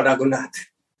Rupa Raghunath.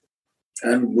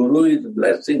 And Guru is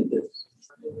blessing this.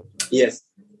 Yes.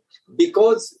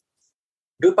 Because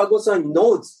Rupa Goswami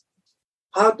knows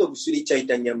heart of Sri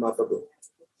Chaitanya Mahaprabhu.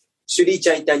 Sri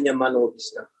Chaitanya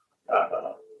Manokrishna.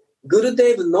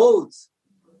 Gurudev knows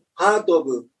heart of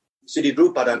Sri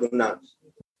Rupa Raghunath.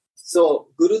 So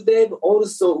Gurudev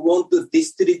also want to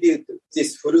distribute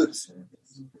these fruits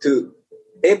to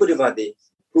everybody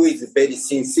who is very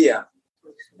sincere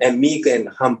and meek and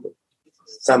humble.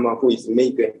 Someone who is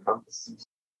meek and humble.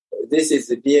 This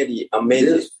is really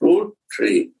amazing. This fruit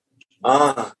tree.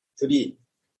 Tree.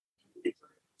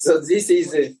 So this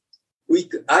is,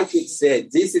 I could say,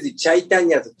 this is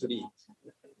Chaitanya's tree.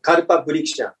 Kalpa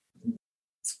Vriksha.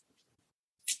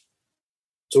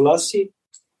 Tulasi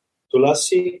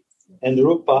and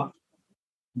Rupa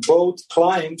both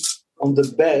climbed on the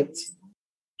bed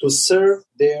to serve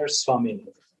their Swamini.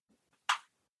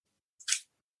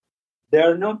 They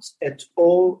are not at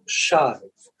all shy.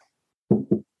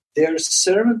 Their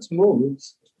servant mood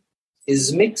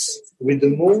is mixed with the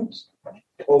mood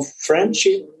of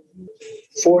friendship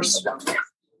for Swami.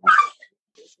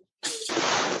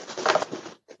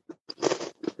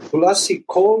 Tulasi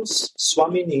calls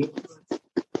Swamini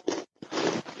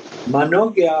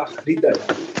Manogya Hridaya,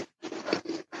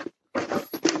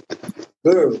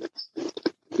 girl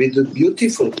with a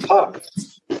beautiful heart.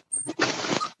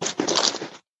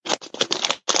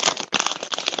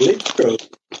 Literally,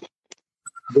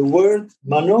 the word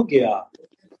manogya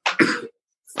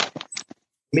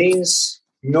means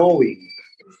knowing.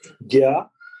 Gya,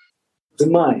 the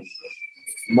mind.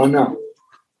 Mana.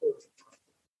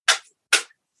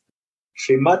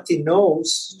 Srimati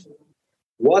knows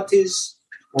what is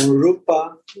on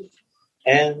Rupa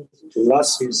and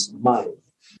Tulasi's mind.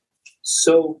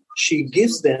 So she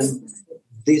gives them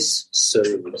this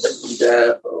service.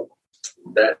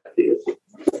 That is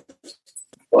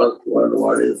first word.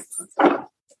 What is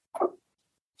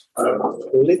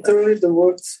literally the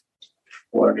word?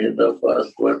 What is the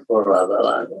first word for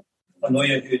Radharani?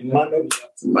 Manogya.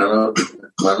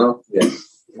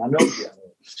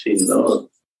 She knows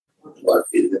what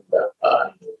is in the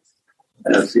heart,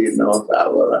 and she knows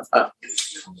our heart.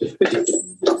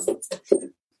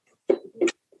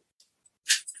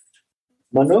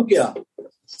 Manogya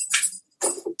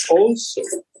also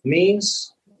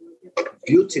means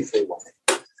beautiful one.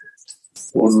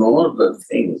 Who knows the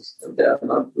things, they are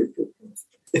not beautiful.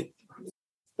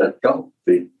 The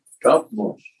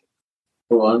topmost,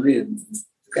 who only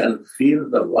can feel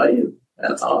the vibe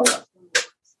and aura.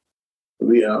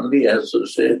 We only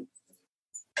associate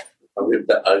with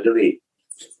the ugly,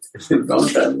 who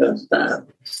don't understand.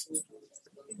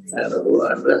 And who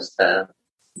understand,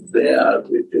 they are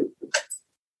beautiful.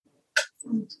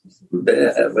 They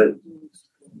have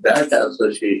that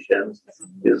association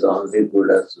is only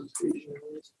good association.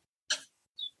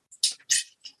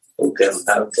 Who can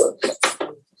help us?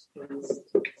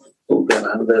 Who can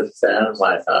understand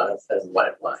my heart and my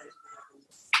mind?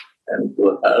 And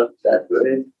to help that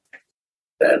way,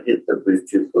 that is the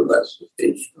beautiful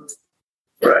association,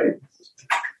 right?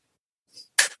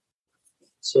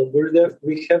 So, Gurudev,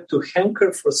 we have to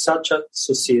hanker for such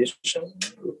association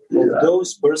of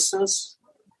those persons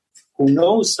who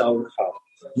knows our heart,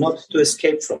 not to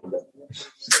escape from them.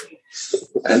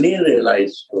 Any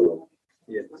realized soul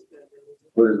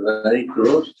who is very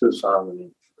close to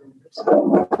Swami,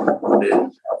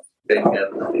 they can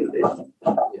feel it.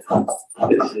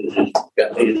 This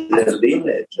is the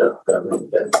lineage of coming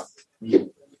back.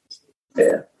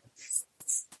 Yeah.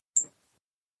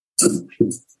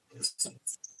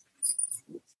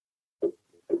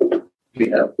 We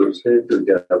have to say to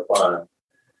Japan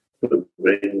to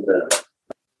bring the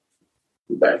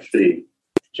battery,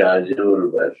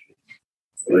 chargeable battery.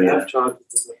 We have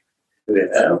chargers. We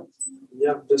have?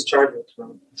 Yeah, just charge it.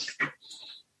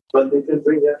 But they can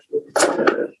bring actually.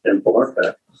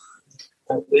 Important.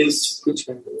 At least which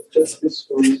one? Just this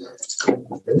one.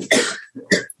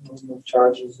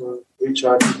 Charges or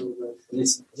recharges.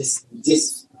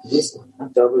 This one.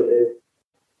 Double A.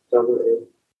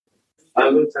 I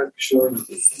will take sure.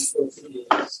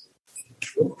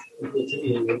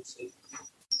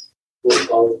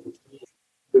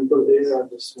 Triple A are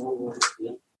the small ones.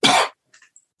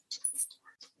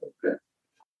 Okay.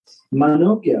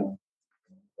 Manogya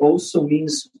also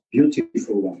means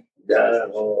beautiful one.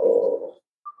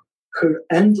 Her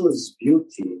endless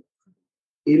beauty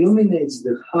illuminates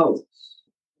the house,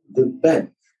 the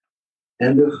bed,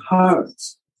 and the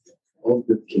hearts of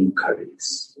the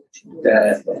Kinkaris.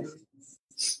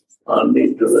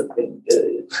 Only to the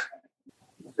Kinkaris.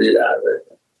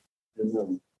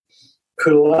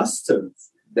 Her luster,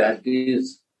 that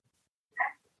is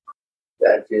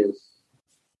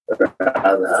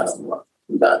Radha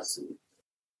Dasi,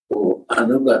 who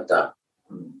Anugata,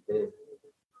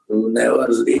 who never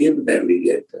leave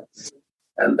navigator.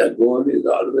 And the goal is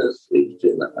always fixed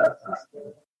in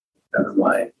her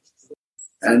mind.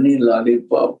 Any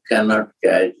lollipop cannot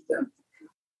catch them.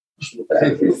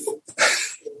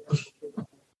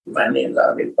 Many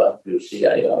lollipops you see,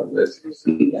 I always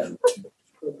see and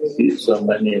see so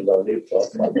many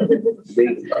lollipops,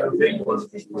 big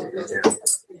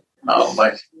lollipops. How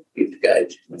much it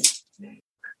catches me.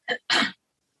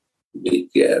 Be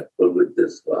careful with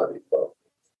this lollipop.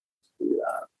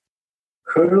 Yeah.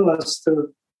 Her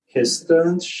luster has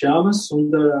turned Shama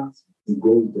Sundara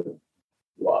golden.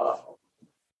 Wow.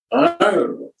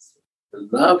 Her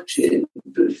love changed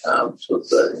to Shama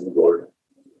Sundara in golden.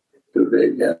 Today,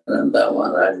 Jananda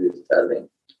Maharaj is telling,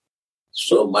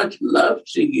 so much love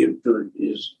she gives to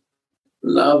his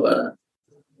lover,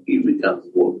 he becomes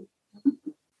gold.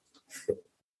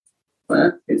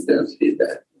 You can see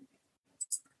that.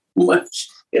 Much,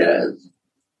 yes.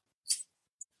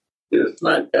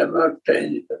 Krishna cannot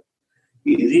change her.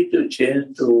 Easy to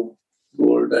change to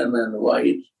golden and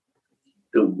white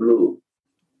to blue.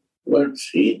 But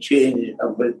she changed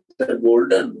with the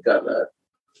golden color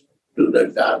to the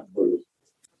dark blue.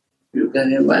 You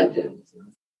can imagine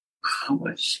how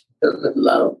much does it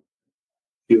love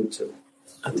you to.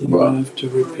 I think we have to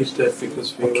repeat that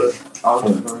because we were out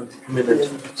for a minute.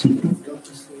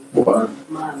 What?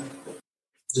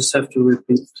 Just have to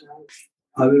repeat.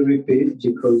 I will repeat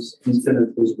because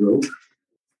internet was broke.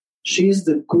 She is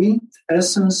the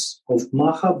quintessence of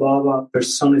Mahabhava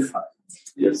personified.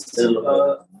 Yes.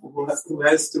 Who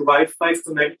has the Wi-Fi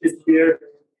connected here?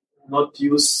 Not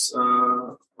use,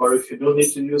 or if you don't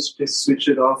need to use, please switch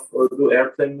it off or do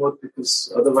airplane mode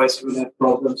because otherwise we'll have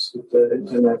problems with the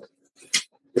internet.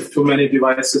 If too many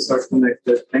devices are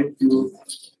connected. Thank you.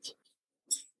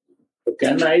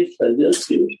 Can I suggest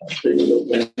you something?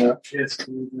 Yes.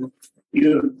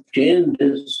 You change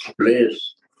this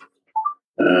place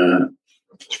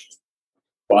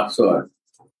password.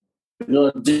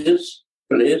 Because this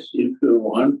place, if you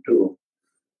want to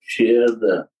share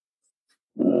the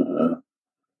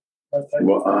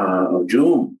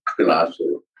Zoom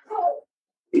classes,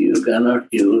 you cannot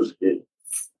use the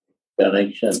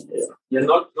connection here. Yeah,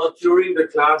 not during the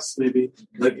class, maybe.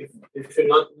 Like if you're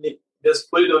not, just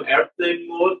put it on airplane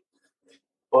mode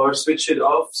or switch it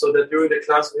off so that during the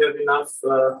class we have enough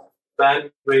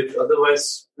bandwidth.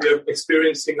 Otherwise, we are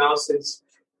experiencing now, since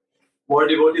more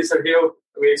devotees are here,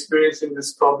 we're experiencing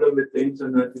this problem with the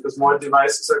internet because more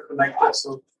devices are connected.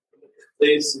 So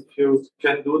please, if you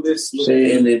can do this.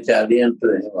 Say in Italian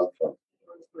to him also.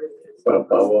 Per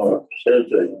favore, say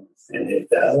to him in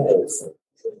Italian.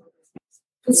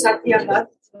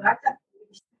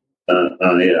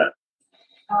 Yeah.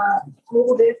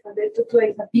 Gurudev ha detto, tu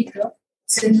hai capito?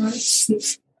 Se noi sì.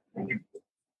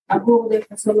 A Gurudev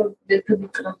ha solo detto di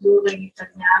tradurre in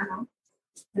italiano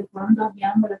e quando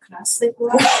abbiamo la classe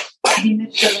qua di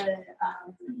mettere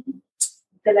il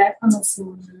telefono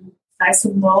sul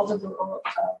modo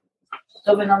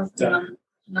dove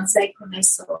non sei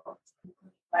connesso il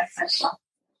wifi qua,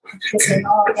 perché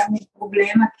sennò abbiamo il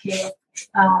problema che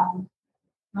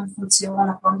non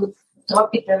funziona quando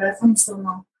troppi telefoni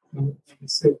sono.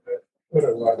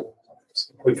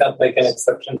 We can't make an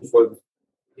exception for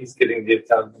he's getting the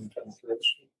Italian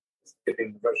translation,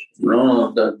 getting the Russian.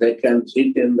 No, that they can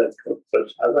sit in the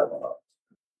Prasada Hall.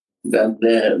 Then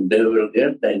they will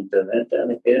get the internet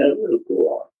and here will go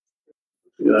on.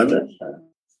 You understand?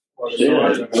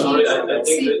 Sorry, I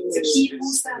think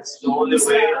it's the only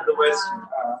way, otherwise.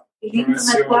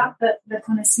 L'internet qua per la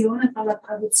connessione, per la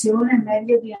traduzione è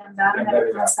meglio di andare nella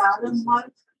Prasada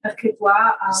Hall perché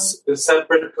qua the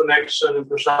separate connection in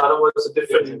Prasada was a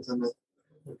different internet.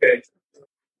 Okay.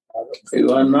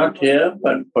 You are not here,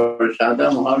 but for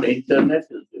Prasada Hall, internet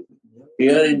is different.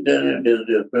 Here, internet is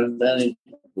different, then it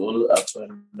goes up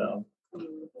and down.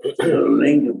 So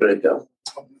link break up.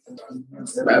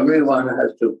 Everyone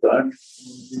has to cut.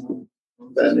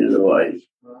 That is wise.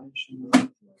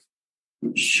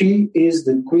 She is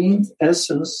the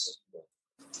quintessence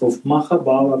of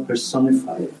Mahabhava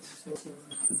personified.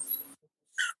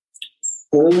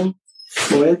 All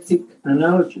poetic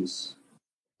analogies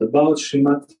about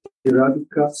Srimati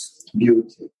Radhika's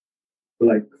beauty,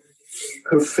 like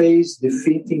her face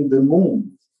defeating the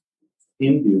moon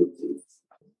in beauty,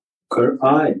 her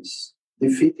eyes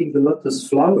defeating the lotus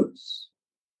flowers,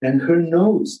 and her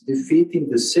nose defeating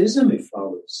the sesame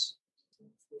flowers,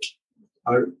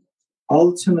 are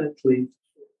ultimately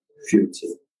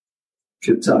futile.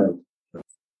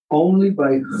 Only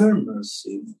by her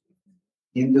mercy,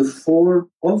 in the form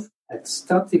of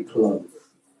ecstatic love,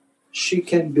 she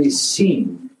can be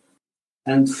seen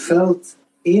and felt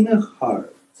in a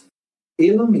heart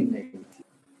illuminated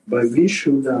by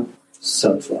Vishuddha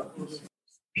Sattva,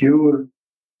 pure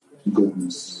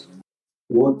goodness.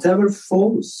 Whatever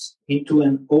falls into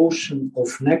an ocean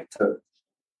of nectar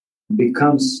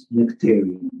becomes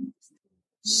nectarian.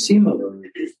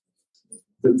 Similarly,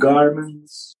 the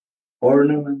garments,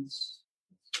 ornaments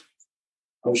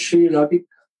of Sri Radhika,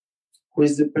 who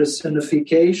is the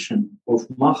personification of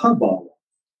Mahabhava,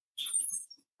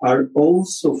 are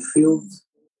also filled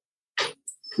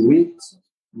with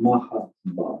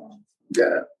Mahabhava.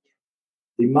 Yeah.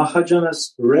 The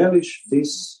Mahajanas relish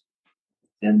this,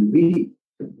 and we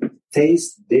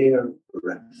taste their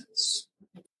remnants.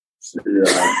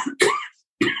 Yeah.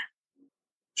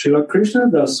 Srila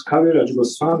Krishnadas Kaviraj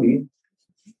Goswami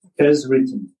has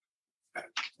written,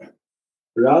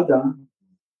 Radha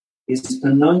is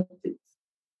anointed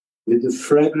with the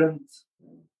fragrant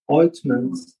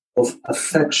ointment of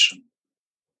affection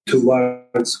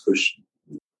towards Krishna.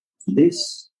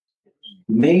 This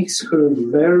makes her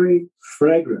very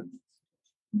fragrant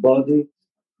body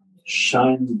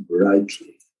shine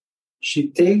brightly. She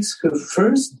takes her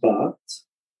first bath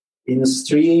in a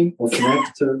stream of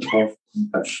nectar of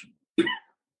compassion.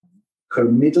 her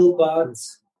middle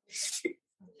bath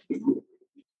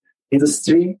in the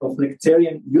stream of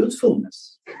nectarian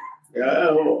youthfulness,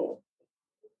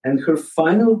 and her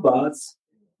final bath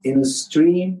in a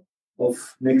stream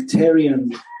of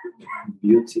nectarian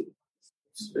beauty.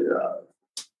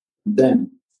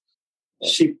 Then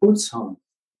she puts on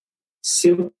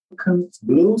silken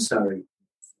blue saree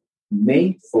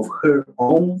made of her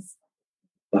own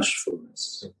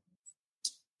bashfulness.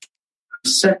 Her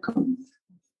second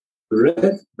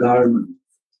red garment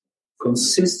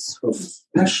consists of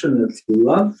passionate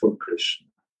love for Krishna,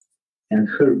 and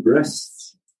her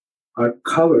breasts are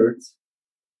covered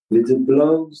with the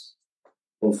blows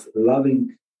of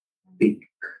loving pink.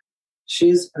 She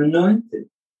is anointed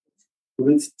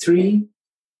with 3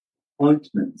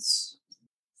 ointments: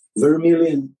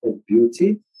 vermilion of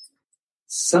beauty,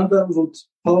 sandalwood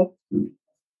pulp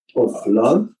of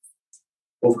love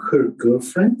of her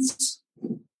girlfriends,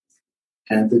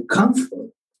 and the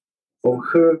comfort of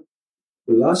her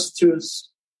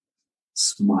lustrous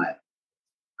smile.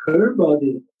 Her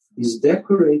body is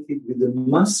decorated with the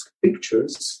mask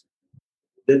pictures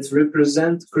that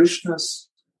represent Krishna's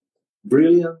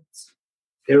brilliant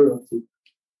erotic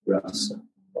rasa.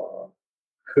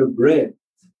 Her breath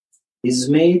is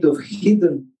made of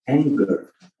hidden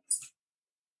anger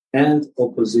and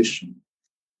opposition,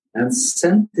 and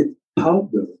scented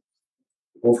powder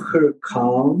of her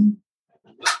calm,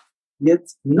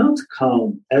 yet not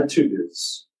calm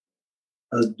attributes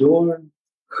adorn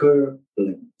her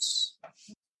limbs.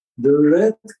 The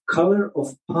red color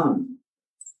of pan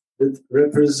that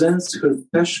represents her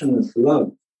passionate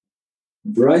love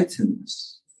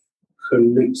brightens her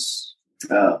lips,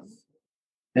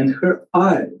 and her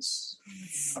eyes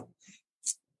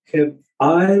have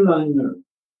eyeliner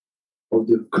of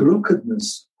the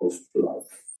crookedness of love.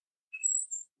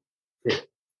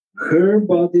 Her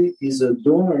body is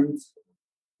adorned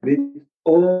with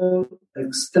all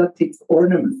ecstatic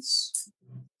ornaments,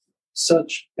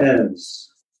 such as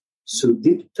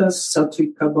Sudipta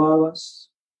Sattvika Bhavas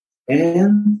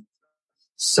and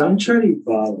Sanchari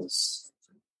Bhavas,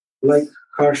 like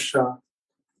Harsha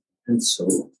and so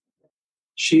on.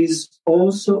 She is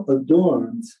also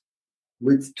adorned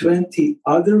with 20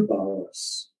 other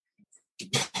bhavas,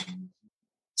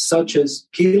 such as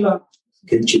Kila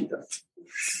Kenchita.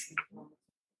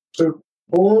 Her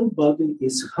whole body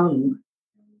is hung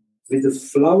with the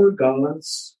flower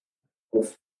garlands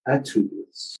of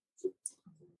attributes.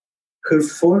 Her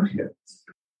forehead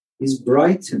is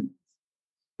brightened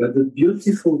by the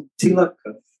beautiful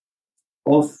tilaka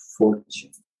of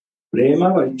fortune.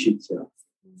 Prema Vaichitya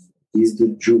is the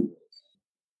jewel,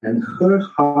 and her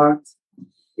heart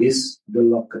is the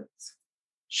locket.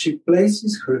 She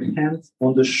places her hand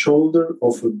on the shoulder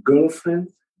of a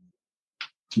girlfriend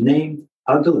named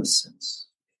Adolescence,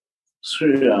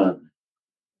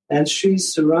 and she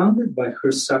is surrounded by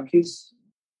her sakis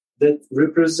that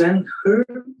represent her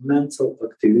mental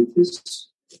activities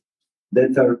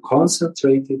that are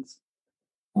concentrated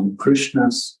on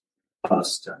Krishna's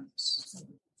pastimes.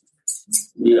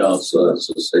 We also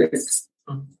associate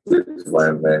with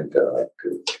my mental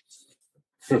activity.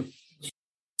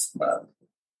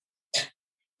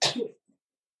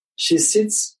 She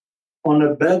sits on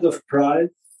a bed of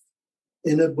pride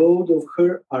in a bowl of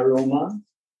her aroma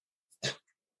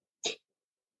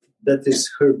that is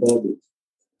her body,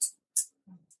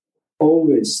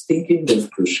 always thinking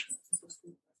of Krishna.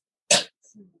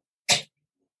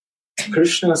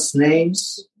 Krishna's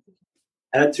names,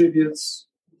 attributes,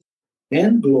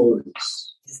 and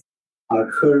glories are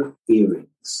her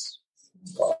earrings.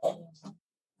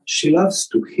 She loves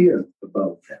to hear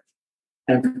about them.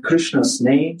 And Krishna's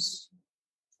names,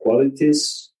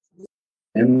 qualities,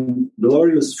 and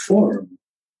glorious form.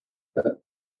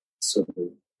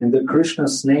 And the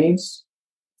Krishna's names,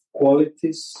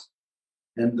 qualities,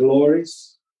 and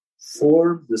glories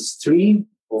form the stream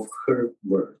of her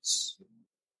words.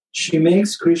 She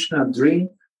makes Krishna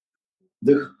drink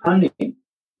the honey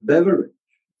beverage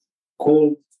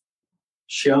called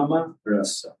Shyama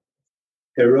Rasa,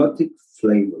 erotic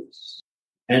flavors,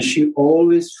 and she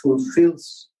always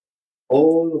fulfills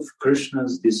all of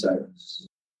Krishna's desires.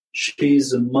 She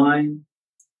is a mind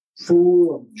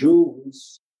full of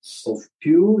jewels of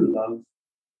pure love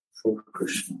for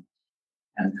Krishna,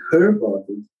 and her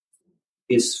body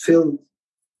is filled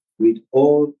with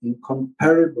all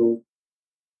incomparable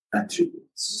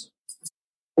attributes.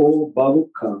 O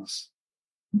Bhavuka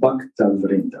Bhakta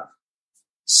Vrinda,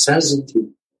 sensitive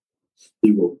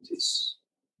devotees.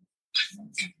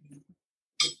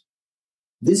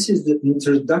 This is the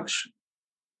introduction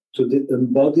to the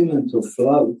embodiment of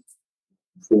love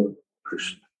for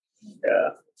Krishna.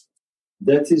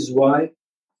 That is why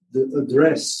the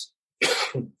address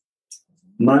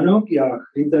Manogya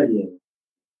Hridaya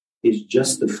is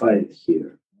justified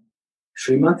here.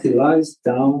 Srimati lies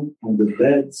down on the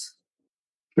bed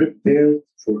prepared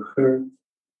for her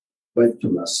by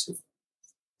Tulasi,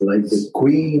 like the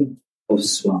queen of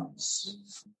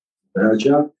swans,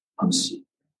 Raja Amsi,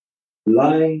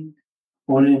 lying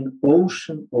on an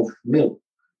ocean of milk,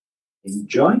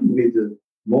 enjoying with the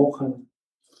Mohan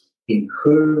in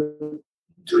her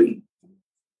dream.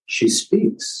 She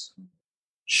speaks,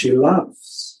 she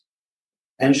laughs,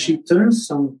 and she turns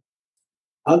on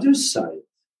other side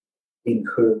in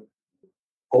her.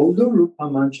 Although Rupa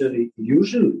Manjari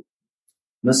usually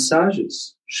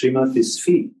massages Srimati's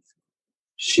feet,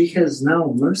 she has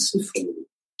now mercifully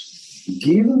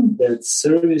given that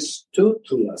service to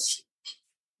Tulasi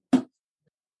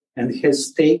and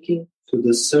has taken to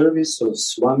the service of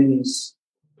Swamini's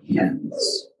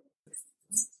hands.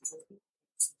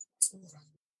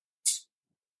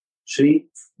 Sri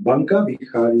Banka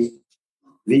Bihari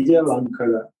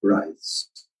Vidyalankara writes,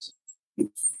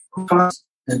 fast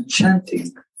and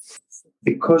chanting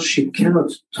because she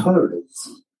cannot tolerate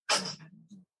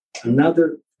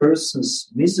another person's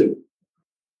misery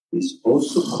is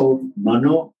also called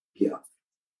Manogya.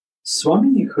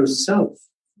 Swamini herself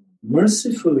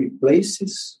mercifully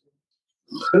places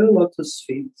her lotus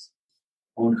feet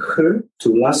on her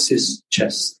Tulasi's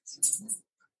chest,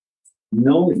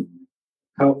 knowing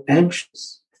how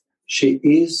anxious she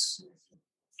is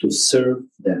to serve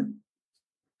them.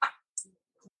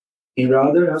 In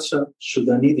Radharasa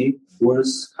Shuddhanidhi,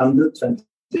 verse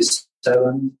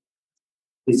 127,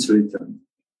 it's written,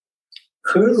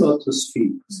 her lotus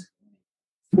feet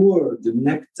pour the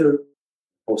nectar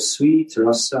of sweet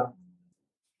rasa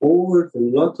over the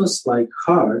lotus-like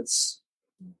hearts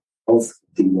of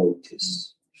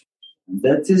devotees. And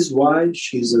that is why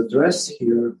she is addressed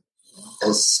here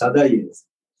as Sadayet,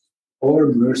 or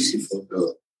merciful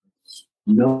girl,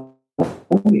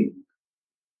 knowing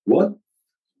what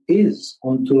is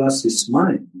on Tulasi's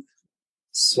mind.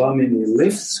 Swamini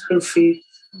lifts her feet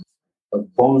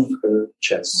upon her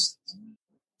chest.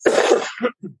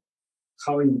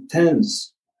 How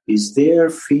intense is their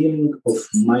feeling of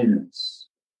minus.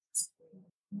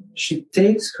 She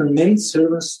takes her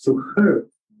maidservants to her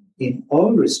in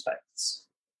all respects,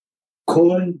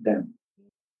 calling them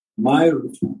my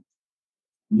Rupa,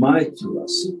 my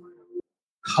Tulasi.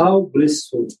 How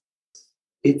blissful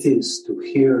it is to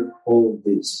hear all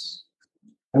this.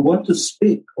 And what to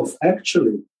speak of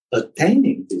actually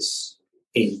attaining this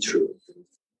in truth.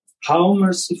 How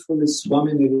mercifully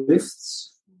Swamini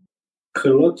lifts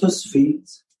her lotus feet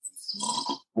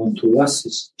on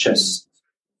Tulasi's chest.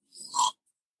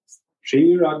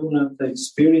 Sri Raghunatha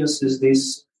experiences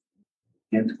this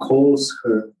and calls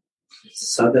her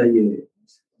Sadaye,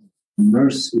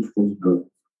 merciful girl.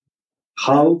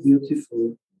 How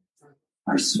beautiful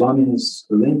are Swamini's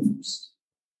limbs.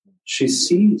 She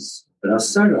sees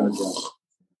Rasa Raja,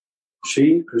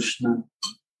 Sri Krishna,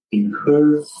 in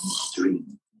her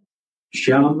dream.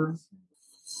 Shyama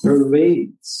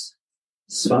pervades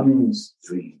Swamini's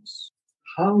dreams.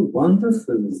 How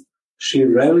wonderfully she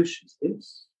relishes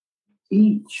this.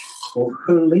 Each of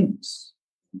her limbs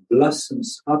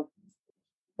blossoms up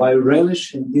by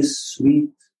relishing this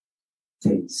sweet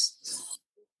taste.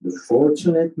 The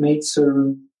fortunate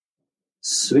maidservant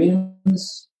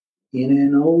swims in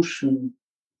an ocean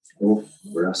of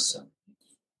rasa.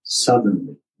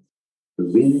 Suddenly,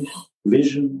 the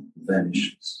vision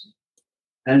vanishes.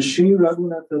 And Sri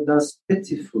Raghunatha thus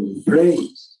pitifully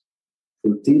prays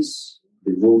for this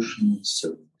devotional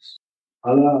service.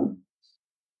 Allah,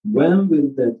 when will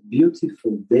that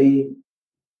beautiful day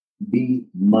be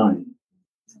mine?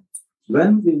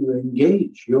 When will you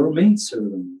engage your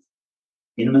maidservant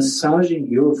in massaging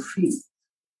your feet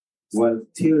while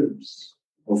tears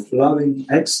of loving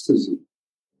ecstasy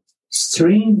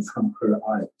stream from her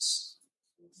eyes?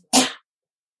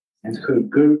 And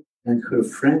her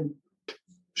friend,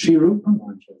 Sri Rupa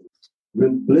Manjari,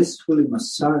 will blissfully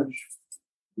massage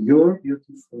your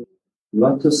beautiful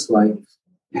lotus-like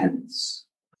hands.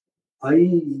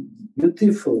 Ay,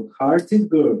 beautiful, hearted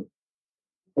girl,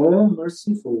 oh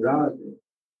merciful Radha,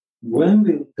 when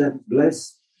will that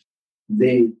blessed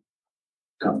day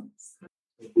come?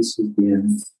 This is the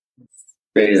end.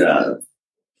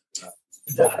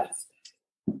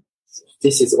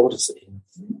 This is also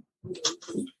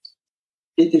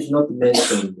it is not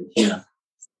mentioned here.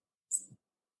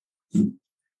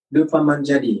 Rupa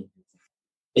Manjari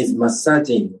is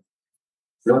massaging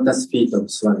lotus feet of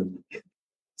Swami.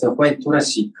 So when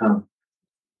Tulasi comes,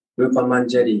 Rupa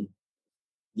Manjari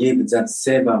gives that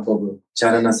seva of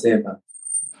Charana seva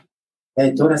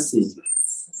Hey, Torasi,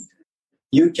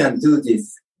 you can do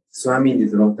this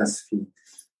Swamini's lotus feet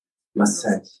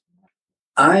massage.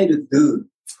 I'll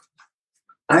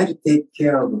take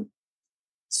care of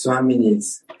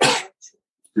Swamini's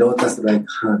lotus-like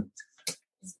hand.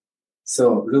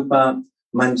 So Rupa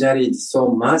Manjari is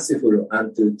so merciful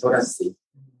unto Torasi.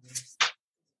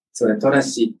 So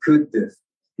Torasi could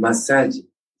massage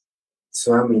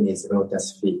Swamini's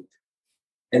lotus feet.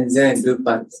 And then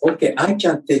Rupa, okay, I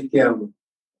can take care of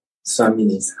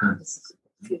Swamini's hands.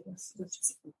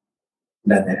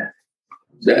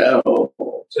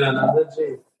 Another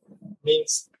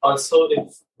means also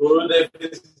if Gurudev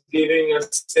is giving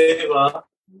us seva,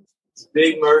 it's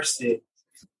big mercy.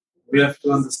 We have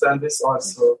to understand this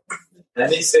also.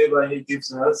 Any seva he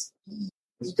gives us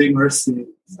is big mercy.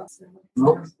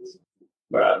 No?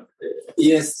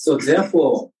 Yes, so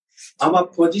therefore, our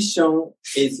position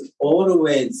is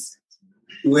always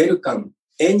welcome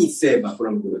any seva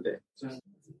from Gurudev.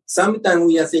 Sometimes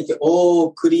we are thinking, oh,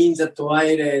 clean the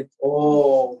toilet,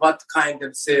 oh, what kind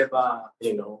of seva,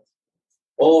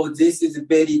 Oh, this is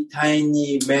very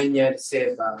tiny manual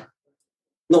seva.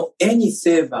 No, any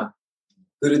seva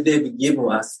Gurudev give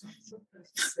us,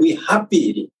 we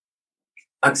happily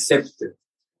accept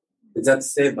that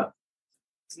seva.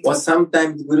 Or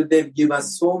sometimes Gurudev give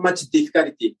us so much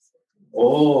difficulty.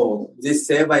 Oh, this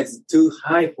seva is too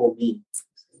high for me.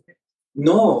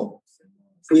 No,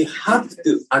 we have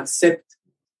to accept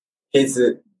his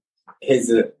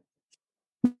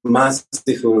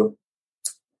merciful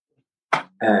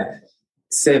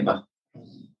seva,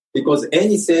 because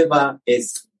any seva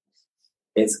is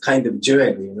kind of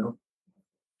jewel,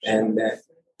 And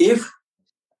if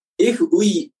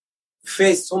we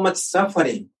face so much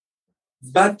suffering,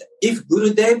 but if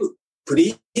Gurudev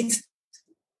please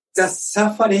the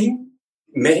suffering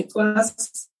make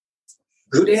us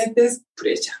greatest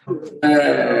pleasure.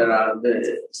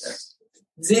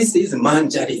 This is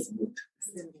Manjarism.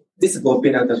 This is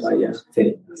Gopinath Bhaiya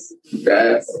telling us.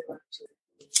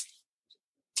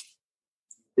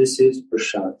 This is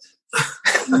Prasad.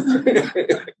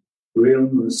 Real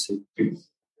mercy.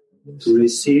 To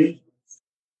receive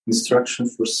instruction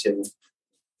for seva,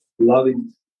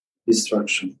 loving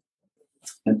instruction,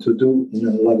 and to do in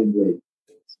a loving way.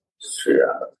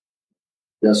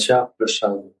 Yasha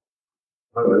Prasad.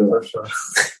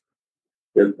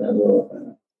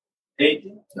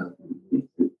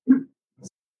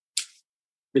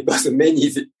 Because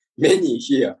many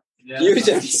here. Yeah.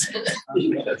 Usually.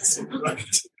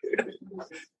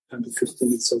 And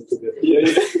 15 it's all together.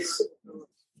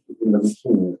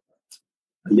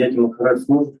 Ядь Махарадж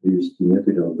сможет перевести? Нет,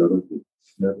 или он дороги?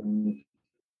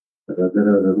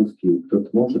 Русский кто-то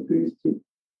может перевести?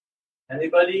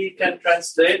 Anybody can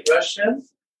translate Russian?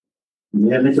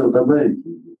 Я хотел добавить,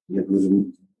 я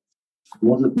говорю,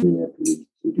 может меня перевести?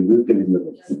 Или вы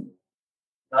переведете?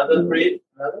 Another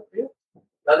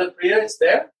Priya is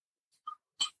there?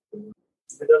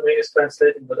 Vidaming is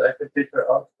translating, but I can pick her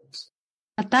out.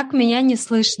 А так меня не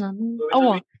слышно.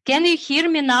 О, can you hear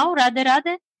me now,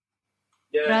 Radhe?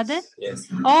 Yes. Radhe? Yes.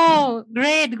 Oh,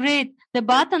 great. The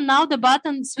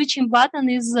switching button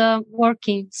is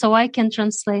working, so I can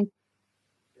translate.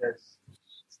 Yes.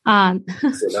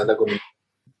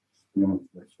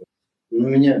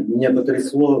 Меня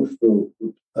потрясло, что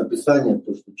описание,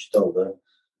 то, что читал, да,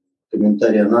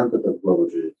 комментарий Ананта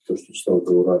Бабаджи, то, что читал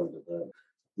Гаурanga, да,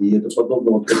 и это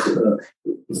подобно вот как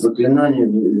заклинание,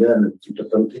 реально каким-то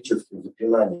тантрическим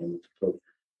заклинанием,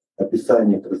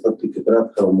 описание красоты, как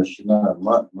радха, мощина,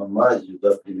 мазью,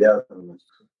 да, привязанность,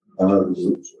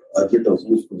 одета в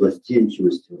блузку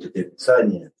застенчивости, вот эти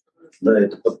описания, да,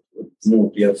 это, вот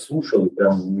я слушал, и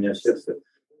прям у меня сердце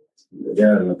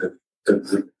реально как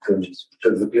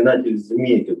заклинатель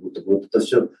змей, как будто вот это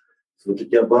все, вот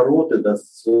эти обороты, да,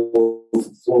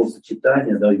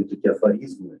 словосочетания, да, вот эти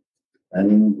афоризмы,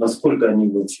 насколько они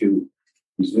вообще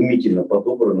изумительно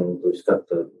подобраны, то есть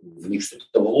как-то в них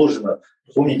что-то вложено.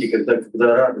 Помните, когда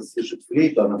Рада слышит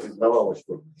флейту, она признавала,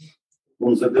 что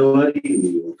он заговорил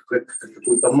ее, как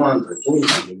какой-то мантрой,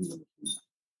 помните?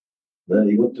 Да,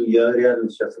 и вот я реально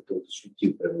сейчас это вот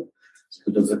ощутил, прям,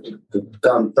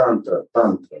 тантра.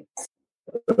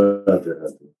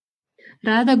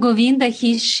 Radha Govinda,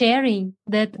 he's sharing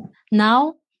that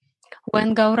now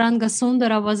when Gauranga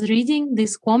Sundara was reading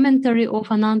this commentary of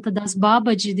Anantadas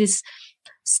Babaji, this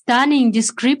stunning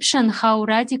description how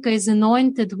Radhika is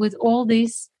anointed with all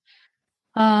these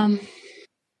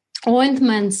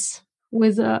ointments,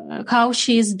 with how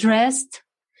she is dressed,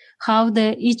 how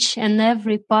each and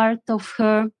every part of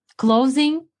her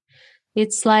clothing,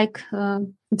 it's like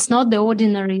It's not the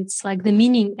ordinary, it's like the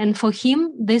meaning. And for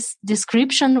him, this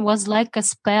description was like a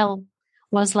spell,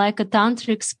 was like a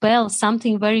tantric spell,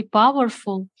 something very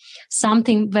powerful,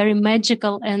 something very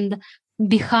magical. And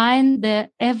behind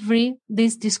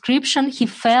this description, he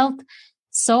felt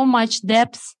so much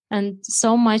depth and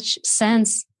so much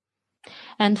sense.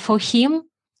 And for him,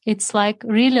 it's like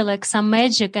really like some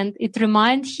magic. And it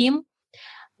reminds him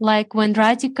like when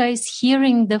Radhika is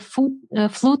hearing the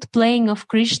flute playing of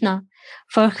Krishna,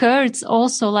 for her, it's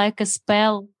also like a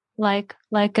spell, like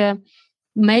a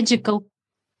magical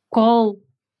call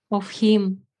of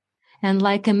him, and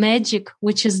like a magic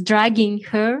which is dragging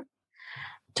her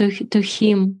to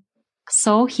him.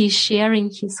 So he's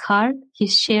sharing his heart,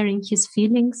 he's sharing his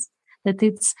feelings, that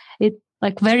it's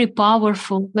like very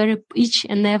powerful, each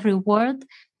and every word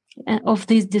of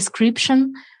this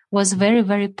description was very,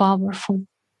 very powerful.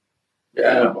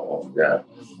 Yeah.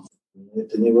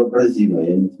 Это невообразимо,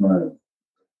 я не знаю.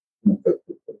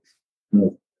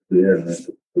 Реально,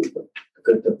 это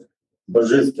какое-то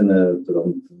божественное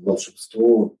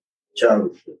волшебство,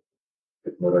 чаруши,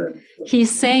 как мы ранее. He's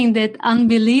saying that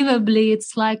unbelievably,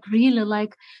 it's like really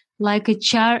like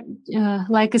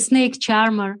a snake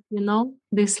charmer, you know,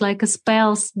 this like a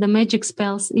spells, the magic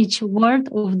spells, each word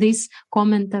of this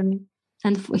commentary.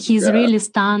 And he's really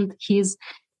stunned. He's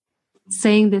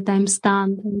saying that I'm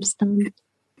stunned.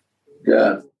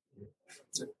 Yeah.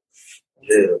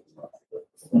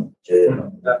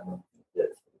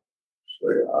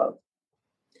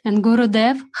 And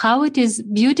Gurudev, how it is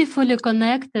beautifully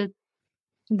connected.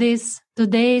 This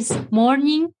today's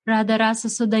morning, Radharasa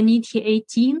Sudhanidhi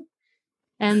 18,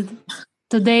 and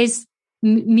today's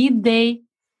midday,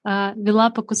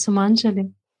 Vilapa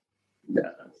Kusumanjali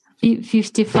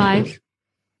 55.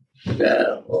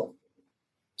 Yeah.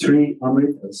 3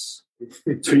 Amritas,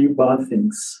 3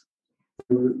 bathings.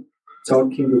 We were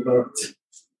talking about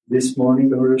this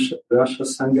morning, Rasha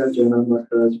Sangha, Janan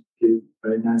Maharaj gave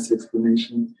very nice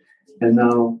explanation. And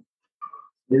now,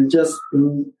 it's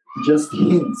just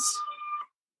hints.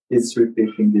 It's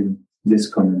repeating in this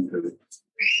commentary.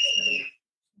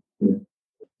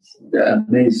 Yeah.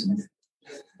 Amazing.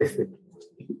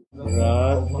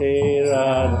 Radhe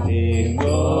Radhe